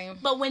 I agree.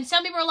 But when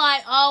some people are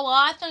like, oh, well,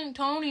 I think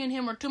Tony and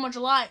him are too much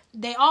alike,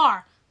 they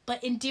are,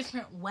 but in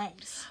different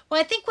ways. Well,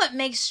 I think what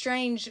makes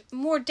Strange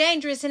more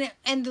dangerous,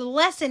 and the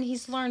lesson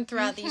he's learned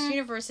throughout these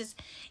universes,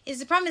 is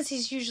the problem is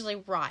he's usually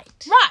right.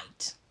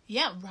 Right.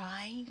 Yeah,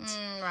 right.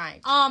 Right.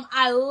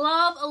 I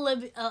love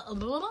Elizabeth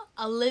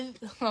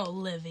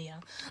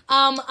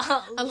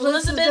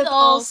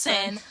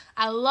Olsen.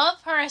 I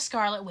love her as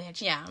Scarlet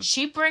Witch. Yeah.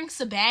 She brings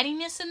the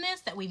baddiness in this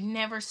that we've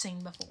never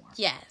seen before.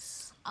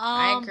 Yes.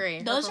 I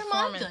agree. Those are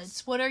my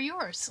goods. What are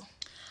yours?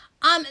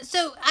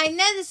 So I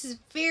know this is a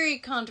very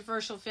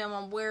controversial film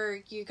on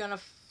where you're gonna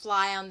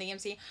fly on the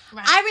MCU.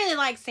 Right. I really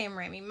like Sam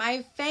Raimi.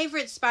 My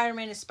favorite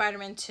Spider-Man is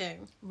Spider-Man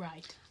 2.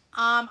 Right.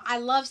 I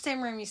love Sam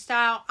Raimi's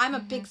style. I'm a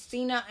big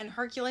Cena and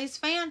Hercules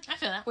fan. I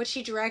feel that. Which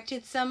he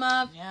directed some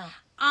of. Yeah.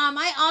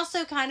 I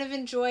also kind of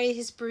enjoy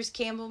his Bruce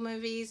Campbell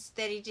movies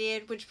that he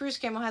did, which Bruce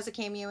Campbell has a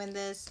cameo in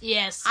this.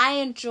 Yes. I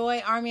enjoy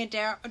Army of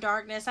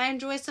Darkness. I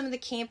enjoy some of the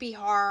campy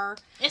horror.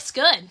 It's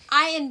good.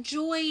 I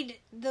enjoyed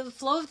the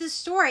flow of the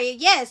story.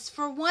 Yes,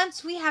 for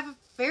once we have a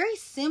very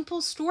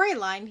simple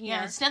storyline here.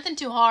 Yeah, it's nothing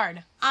too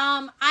hard.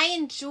 I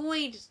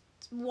enjoyed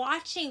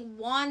watching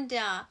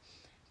Wanda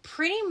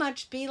pretty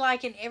much be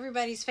like in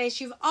everybody's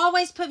face. You've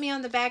always put me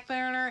on the back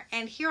burner,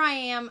 and here I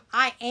am.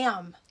 I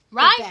am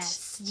right? the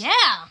best. Yeah.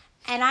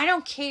 And I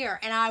don't care.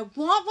 And I want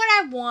what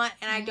I want,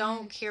 and I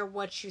don't care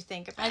what you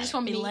think about it. I just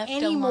want to be left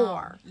anymore.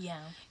 alone. Yeah.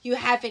 You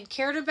haven't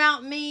cared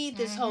about me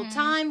this whole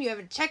time. You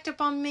haven't checked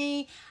up on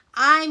me.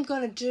 I'm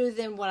going to do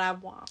then what I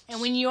want. And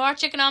when you are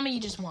checking on me,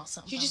 you just want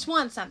something. You just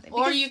want something.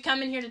 Or you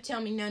come in here to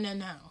tell me, no.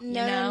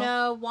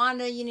 No,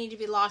 Wanda, you need to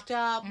be locked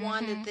up.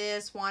 Wanda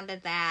this, Wanda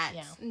that.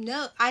 Yeah.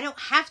 No, I don't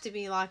have to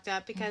be locked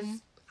up because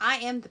I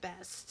am the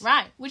best.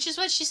 Right, which is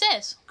what she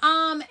says.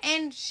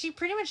 And she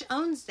pretty much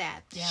owns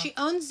that. Yeah. She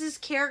owns this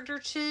character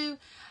too.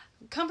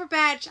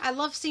 Cumberbatch, I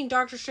love seeing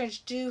Doctor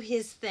Strange do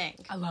his thing.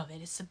 I love it.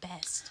 It's the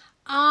best.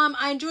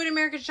 I enjoyed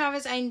American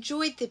Chavez. I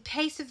enjoyed the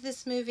pace of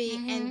this movie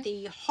and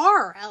the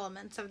horror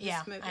elements of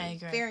this movie. I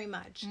agree. Very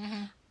much.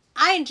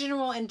 I, in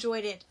general,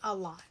 enjoyed it a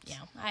lot.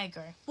 Yeah, I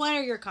agree. What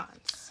are your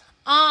cons?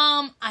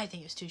 I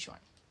think it was too short.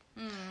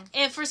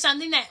 If for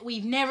something that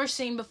we've never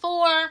seen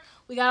before,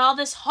 we got all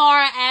this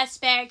horror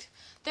aspect.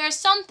 There are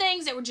some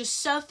things that were just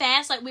so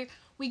fast. Like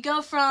we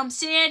go from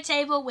sitting at a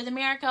table with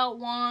America,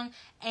 Wong,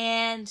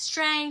 and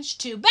Strange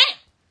to bam,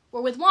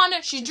 we're with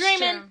Wanda. She's dreaming.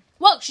 Sure.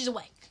 Whoa, she's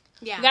awake.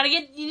 Yeah. You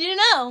need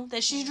to know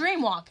that she's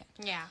dream walking.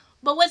 Yeah.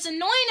 But what's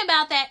annoying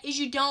about that is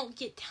you don't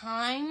get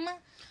time.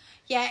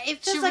 Yeah,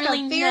 it feels to like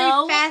really a very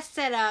know. fast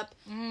setup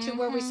to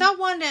where we saw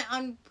Wanda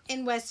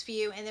in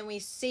Westview, and then we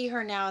see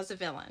her now as a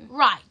villain.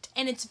 Right.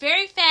 And it's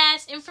very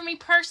fast. And for me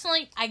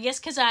personally, I guess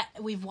because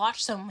we've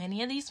watched so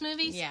many of these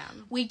movies,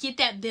 we get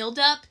that build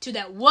up to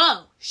that,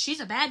 whoa, she's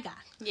a bad guy.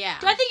 Yeah.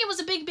 Do I think it was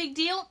a big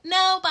deal?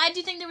 No, but I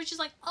do think there was just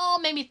like,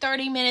 maybe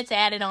 30 minutes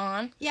added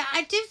on. Yeah,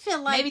 I do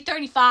feel like... Maybe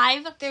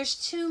 35. There's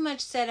too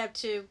much setup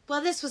to,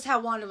 well, this was how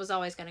Wanda was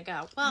always going to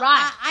go. Well,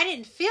 right. I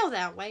didn't feel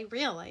that way,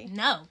 really.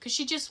 No, because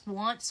she just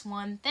wants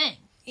one thing.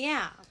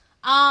 Yeah.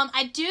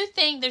 I do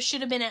think there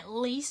should have been at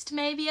least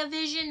maybe a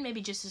Vision,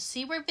 maybe just to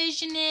see where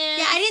Vision is.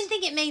 Yeah, I didn't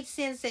think it made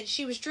sense that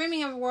she was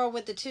dreaming of a world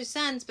with the two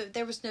sons, but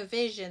there was no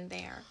Vision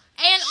there.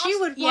 And she also,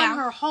 would want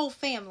her whole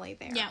family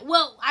there. Yeah,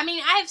 well, I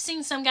mean, I have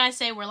seen some guys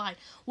say we're like,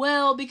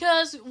 well,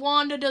 because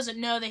Wanda doesn't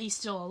know that he's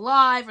still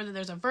alive or that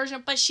there's a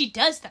version, but she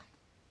does though.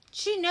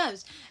 She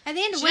knows. At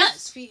the end of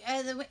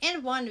the end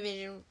of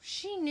WandaVision,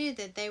 she knew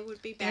that they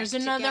would be back There's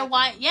together. another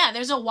white,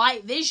 there's a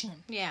white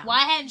Vision. Yeah. Why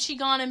hadn't she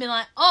gone and been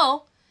like,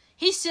 oh,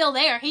 he's still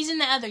there. He's in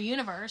the other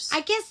universe.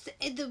 I guess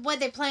what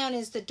they play on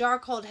is the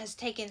Darkhold has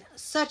taken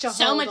such a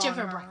so hold much on of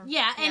her her. brain.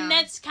 Yeah, and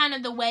that's kind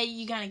of the way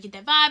you kind of get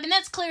that vibe, and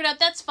that's cleared up.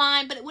 That's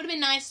fine, but it would have been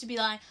nice to be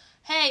like,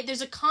 hey,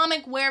 there's a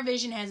comic where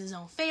Vision has his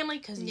own family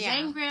because he's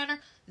angry at her.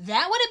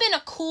 That would have been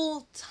a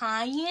cool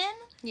tie-in.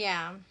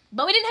 Yeah.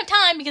 But we didn't have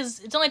time because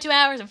it's only 2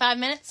 hours and 5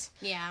 minutes.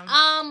 Yeah.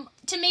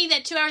 To me,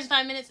 that 2 hours and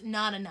 5 minutes,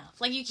 not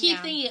enough. Like, you keep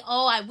thinking,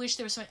 oh, I wish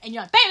there was something, and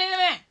you're like, bam, bam, bam,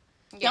 bam.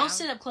 Yeah. Don't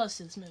sit up close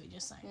to this movie,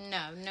 just saying.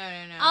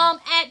 No.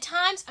 At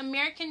times,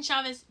 American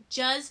Chavez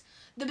just...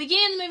 The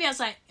beginning of the movie, I was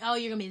like, oh,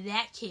 you're going to be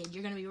that kid.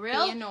 You're going to be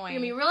real... Be annoying. You're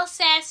going to be real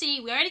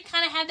sassy. We already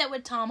kind of had that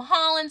with Tom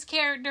Holland's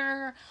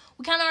character.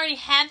 We kind of already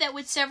had that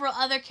with several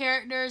other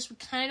characters. We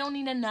kind of don't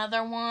need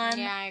another one.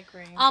 Yeah, I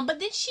agree. But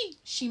then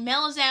she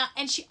mellows out,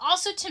 and she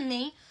also, to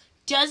me,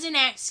 doesn't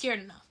act scared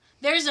enough.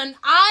 There's one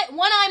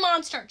eye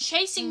monster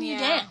chasing you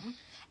down,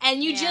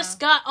 and you just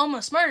got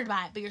almost murdered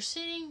by it, but you're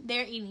sitting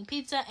there eating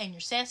pizza, and you're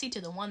sassy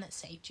to the one that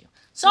saved you.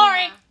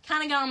 Sorry,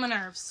 kind of got on my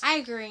nerves. I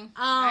agree.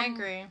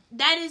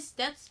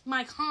 That's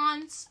my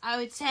cons, I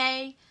would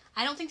say.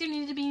 I don't think there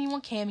needed to be any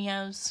more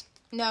cameos.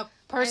 No.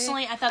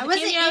 Personally, I thought I the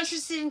wasn't cameos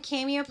interested in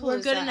Cameo were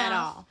good enough. at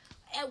all.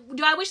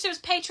 Do I wish there was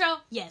Petro?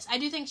 Yes. I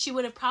do think she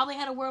would have probably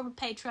had a world with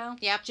Petro.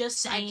 Yep. Just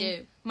saying. I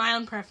do. My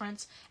own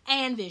preference.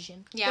 And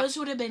Vision. Yep. Those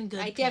would have been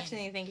good. I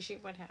definitely think she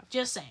would have.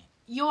 Just saying.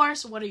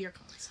 Yours, what are your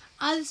cons?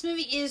 This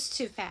movie is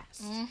too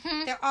fast.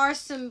 There are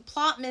some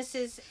plot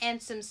misses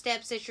and some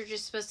steps that you're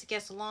just supposed to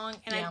guess along,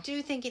 and I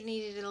do think it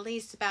needed at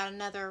least about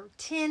another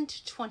 10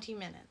 to 20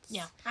 minutes.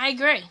 Yeah, I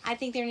agree. I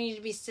think there needed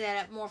to be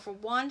set up more for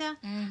Wanda.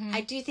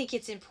 I do think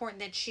it's important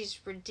that she's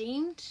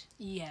redeemed.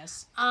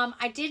 Yes.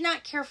 I did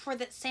not care for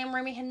that Sam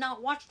Raimi had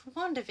not watched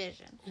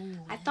WandaVision.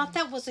 I thought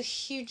that was a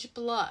huge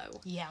blow.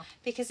 Yeah.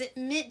 Because it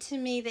meant to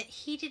me that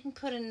he didn't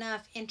put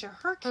enough into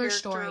her character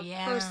story,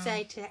 per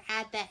se to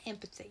add that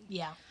empathy.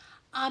 Yeah.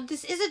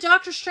 This is a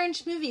Doctor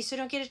Strange movie, so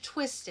don't get it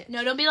twisted.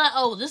 No, don't be like,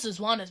 oh, this is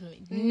Wanda's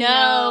movie.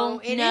 No,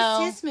 it is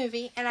his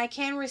movie, and I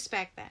can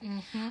respect that.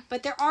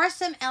 But there are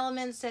some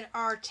elements that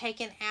are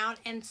taken out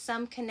and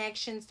some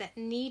connections that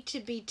need to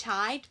be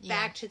tied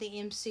back to the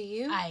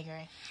MCU. I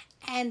agree.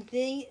 And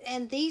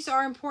these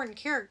are important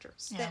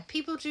characters that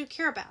people do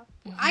care about.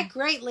 Mm-hmm. I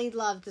greatly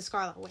love the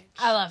Scarlet Witch.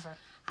 I love her.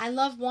 I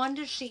love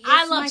Wanda. She is my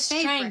favorite. I love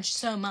Strange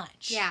so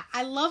much. Yeah,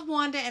 I love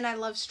Wanda and I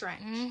love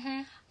Strange.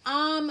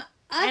 Mm-hmm.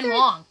 Other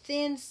Wong.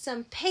 than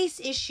some pace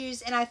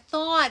issues, and I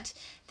thought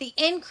the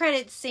end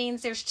credit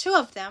scenes, there's two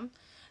of them.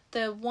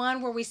 The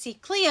one where we see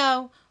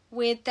Cleo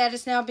that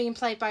is now being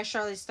played by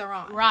Charlize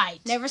Theron. Right.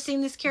 Never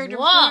seen this character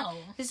before.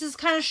 This is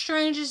kind of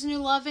Strange's new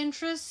love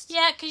interest.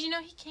 Yeah, because he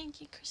can't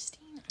get Christina.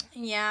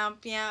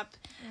 Yep.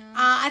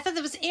 I thought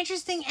that was an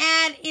interesting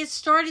ad. It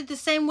started the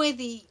same way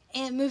the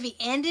movie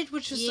ended,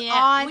 which was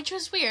odd. Which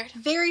was weird.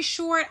 Very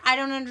short. I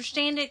don't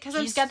understand it. Because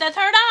He's got that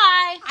third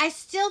eye. I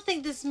still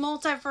think this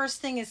multiverse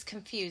thing is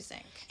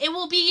confusing. It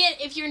will be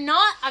if you're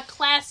not a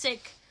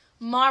classic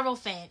Marvel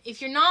fan.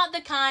 If you're not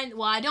the kind,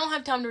 I don't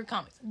have time to read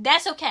comics.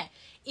 That's okay.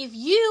 If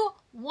you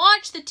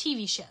watch the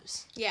TV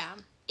shows,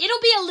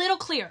 it'll be a little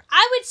clearer.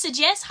 I would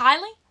suggest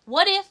highly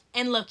What If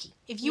and Loki.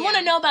 If you want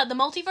to know about the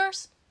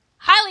multiverse,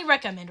 highly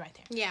recommend right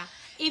there. Yeah.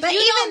 But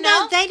even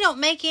though they don't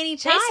make any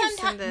ties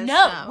in this,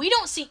 no, we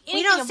don't see anything.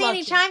 We don't see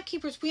any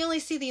timekeepers. We only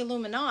see the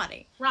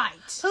Illuminati. Right.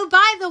 Who,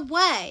 by the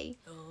way,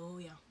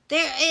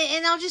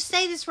 and I'll just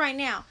say this right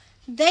now,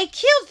 they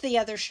killed the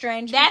other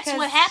Strange. That's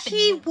what happened.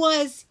 He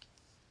was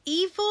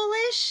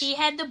evilish. He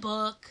had the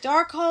book,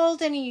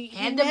 Darkhold, and he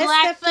had the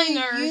black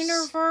fingers.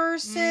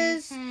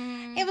 Universes.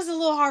 Mm-hmm. It was a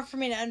little hard for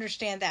me to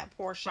understand that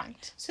portion.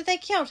 Right. So they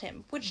killed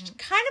him, which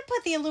kind of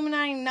put the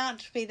Illuminati not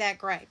to be that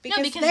great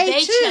because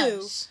they too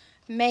chose.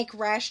 Make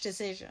rash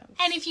decisions.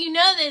 And if you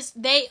know this,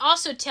 they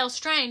also tell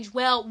Strange,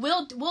 we'll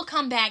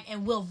come back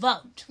and we'll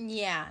vote.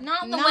 Yeah.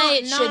 Not the way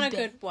it should be. Not a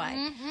good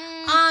way.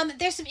 Mm-hmm.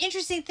 There's some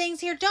interesting things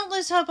here. Don't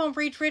lose hope on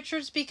Reed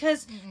Richards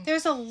because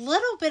there's a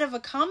little bit of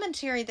a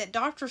commentary that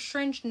Doctor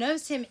Strange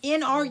knows him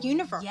in our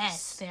universe.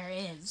 Yes, there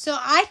is. So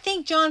I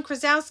think John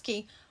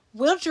Krasinski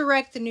will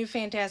direct the new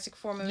Fantastic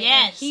Four movie.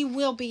 Yes. And he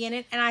will be in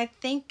it. And I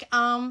think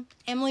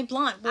Emily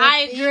Blunt will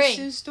be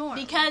Sue Storm.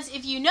 Because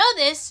if you know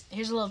this,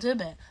 here's a little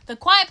tidbit. The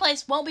Quiet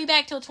Place won't be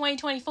back till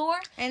 2024.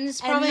 And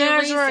it's probably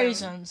there's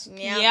reasons.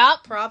 Yep.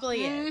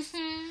 Probably is.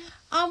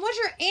 What's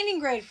your ending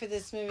grade for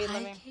this movie,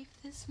 Lemmy? I gave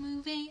this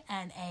movie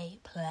an A+.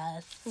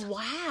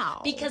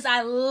 Wow. Because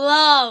I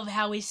love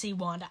how we see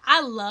Wanda.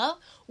 I love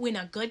when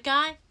a good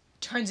guy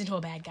turns into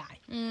a bad guy.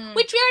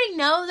 Which we already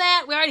know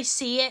that. We already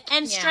see it.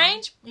 And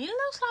Strange, he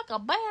looks like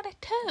a baddie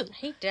too.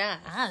 He does.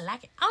 I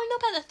like it. I don't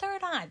know about the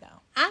third eye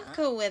though. I'm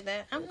cool with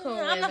it. I'm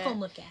not going to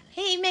look at it.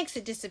 He makes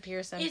it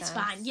disappear sometimes. It's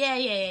fine.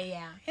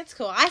 Yeah. It's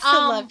cool. I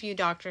still love you,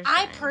 Dr. Strange.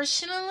 I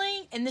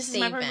personally, and this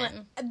Steven, is my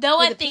personal, though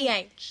with I think,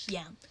 PH.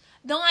 Yeah.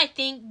 Though I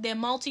think the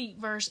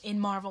multiverse in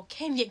Marvel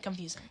can get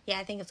confusing. Yeah,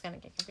 I think it's going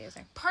to get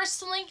confusing.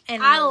 Personally,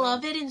 and I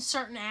love it in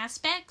certain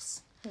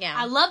aspects. Yeah.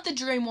 I love the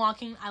dream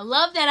walking. I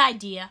love that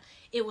idea.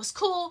 It was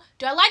cool.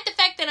 Do I like the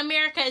fact that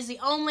America is the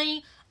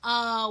only,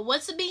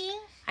 what's the being?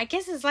 I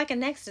guess it's like a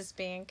Nexus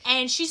being.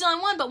 And she's the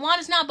only one, but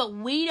Wanda's not, but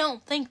we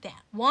don't think that.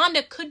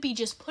 Wanda could be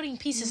just putting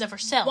pieces of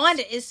herself.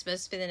 Wanda is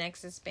supposed to be the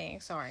Nexus being,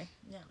 sorry.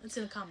 Yeah, it's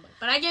in the comic book.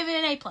 But I give it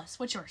an A+.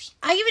 What's yours?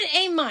 I give it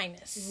an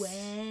A-.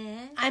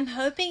 Well, I'm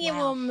hoping it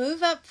will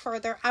move up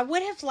further. I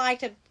would have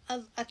liked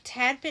a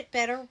tad bit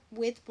better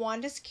with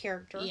Wanda's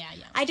character. Yeah.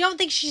 I don't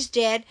think she's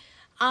dead.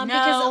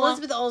 Because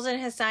Elizabeth Olsen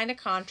has signed a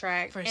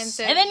contract. For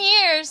 7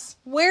 years.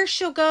 Where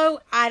she'll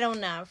go, I don't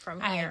know from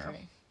here. I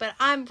agree. But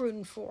I'm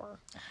rooting for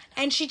her.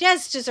 And she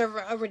does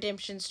deserve a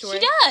redemption story.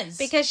 She does.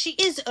 Because she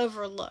is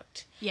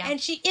overlooked. Yeah.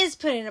 And she is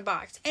put in a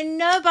box. And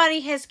nobody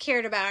has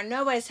cared about her.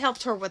 Nobody's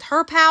helped her with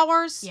her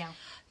powers. Yeah.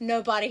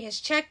 Nobody has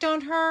checked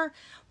on her.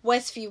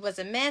 Westview was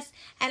a mess.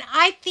 And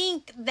I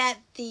think that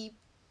the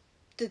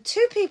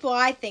two people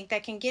I think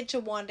that can get to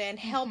Wanda and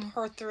help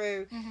her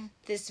through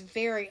this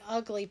very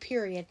ugly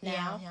period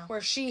now,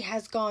 where she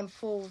has gone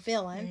full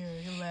villain,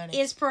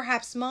 is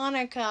perhaps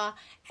Monica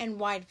and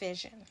White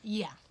Vision.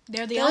 Yeah,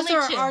 they're the only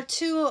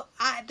two.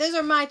 Those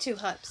are my two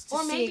hopes to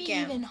or see maybe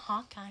again. Even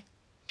Hawkeye.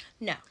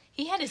 No.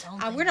 He had his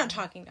own thing. We're not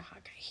talking to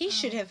Hawkeye. He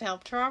should have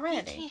helped her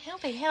already. He can't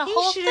help it. He had a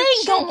whole thing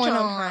going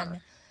on.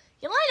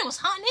 Yelena was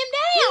hunting him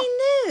down.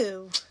 He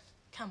knew.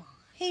 Come on.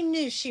 He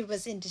knew she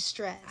was in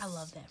distress. I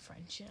love that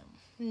friendship.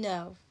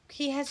 No,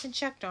 he hasn't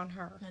checked on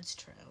her. That's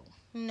true.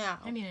 No.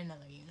 Maybe in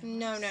another universe.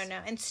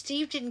 No. And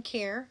Steve didn't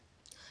care.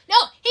 No,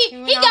 he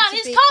got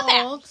his cop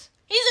out.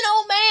 He's an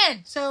old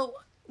man. So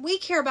we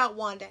care about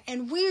Wanda,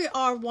 and we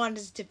are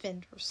Wanda's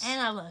defenders. And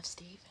I love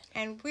Steve.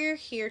 And we're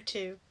here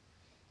to,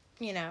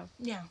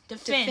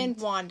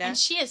 defend Wanda. And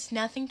she has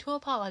nothing to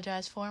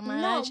apologize for.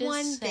 Not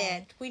one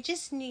bit. She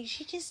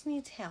just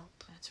needs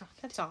help. That's right.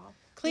 That's all.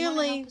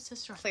 Clearly.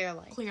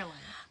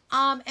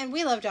 And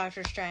we love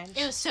Doctor Strange.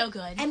 It was so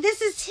good. And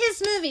this is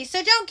his movie,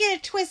 so don't get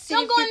it twisted.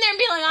 Don't go in there and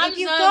be like, I'm so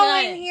good. If you go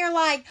in here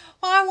like,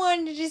 I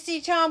wanted to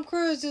see Tom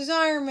Cruise as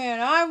Iron Man.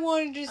 I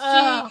wanted to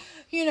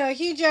see,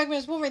 Hugh Jackman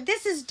as Wolverine.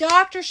 This is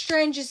Doctor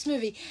Strange's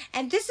movie.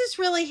 And this is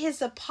really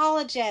his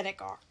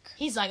apologetic arc.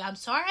 He's like, I'm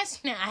sorry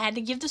I had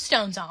to give the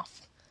stones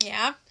off.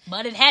 Yeah.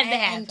 But it had to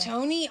happen.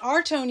 And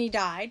our Tony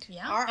died.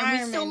 Yeah. Our and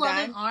Iron we still Man love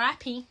died. him.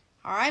 R.I.P.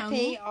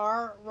 R.I.P.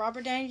 R.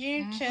 Robert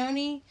Downey Jr.,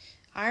 Tony,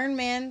 Iron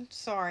Man.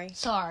 Sorry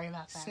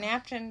about that.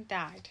 Snapped and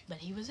died. But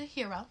he was a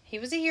hero. He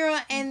was a hero,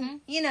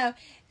 and,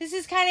 this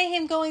is kind of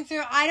him going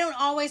through, I don't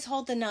always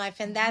hold the knife,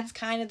 and that's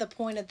kind of the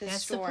point of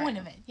this story. That's the point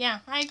of it. Yeah,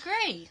 I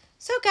agree.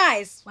 So,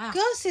 guys,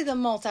 go see the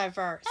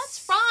Multiverse.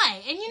 That's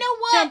right. And you know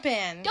what? Jump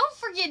in. Don't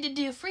forget to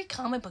do Free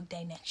Comic Book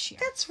Day next year.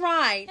 That's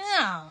right.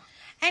 Yeah.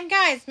 And,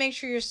 guys, make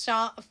sure you're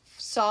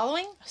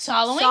following us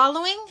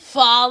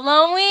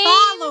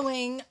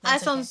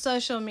on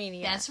social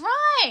media. That's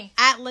right.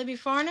 At Libby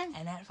Farnan.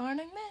 And at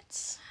Farnan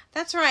Mitts.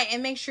 That's right.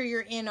 And make sure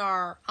you're in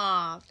our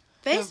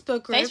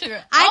Facebook group.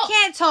 I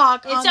can't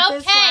talk on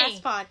this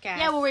last podcast.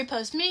 Yeah, where we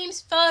post memes,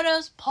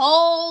 photos,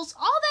 polls,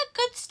 all that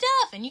good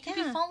stuff. And you can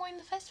be following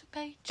the Facebook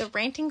page. The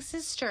Ranting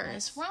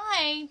Sisters. That's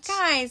right.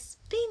 Guys,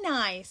 be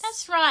nice.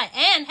 That's right.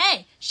 And,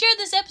 hey, share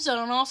this episode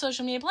on all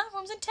social media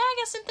platforms and tag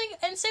us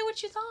and say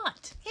what you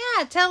thought.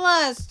 Yeah, tell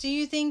us. Do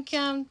you think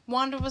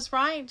Wanda was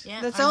right?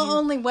 Yeah. That's the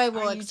only way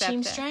we'll accept it. Are you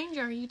Team Strange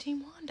or are you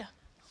Team Wanda?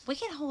 We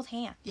can hold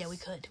hands. Yeah, we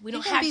could. We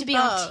don't have to be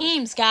on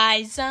teams,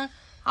 guys. All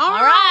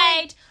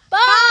right.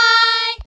 Bye.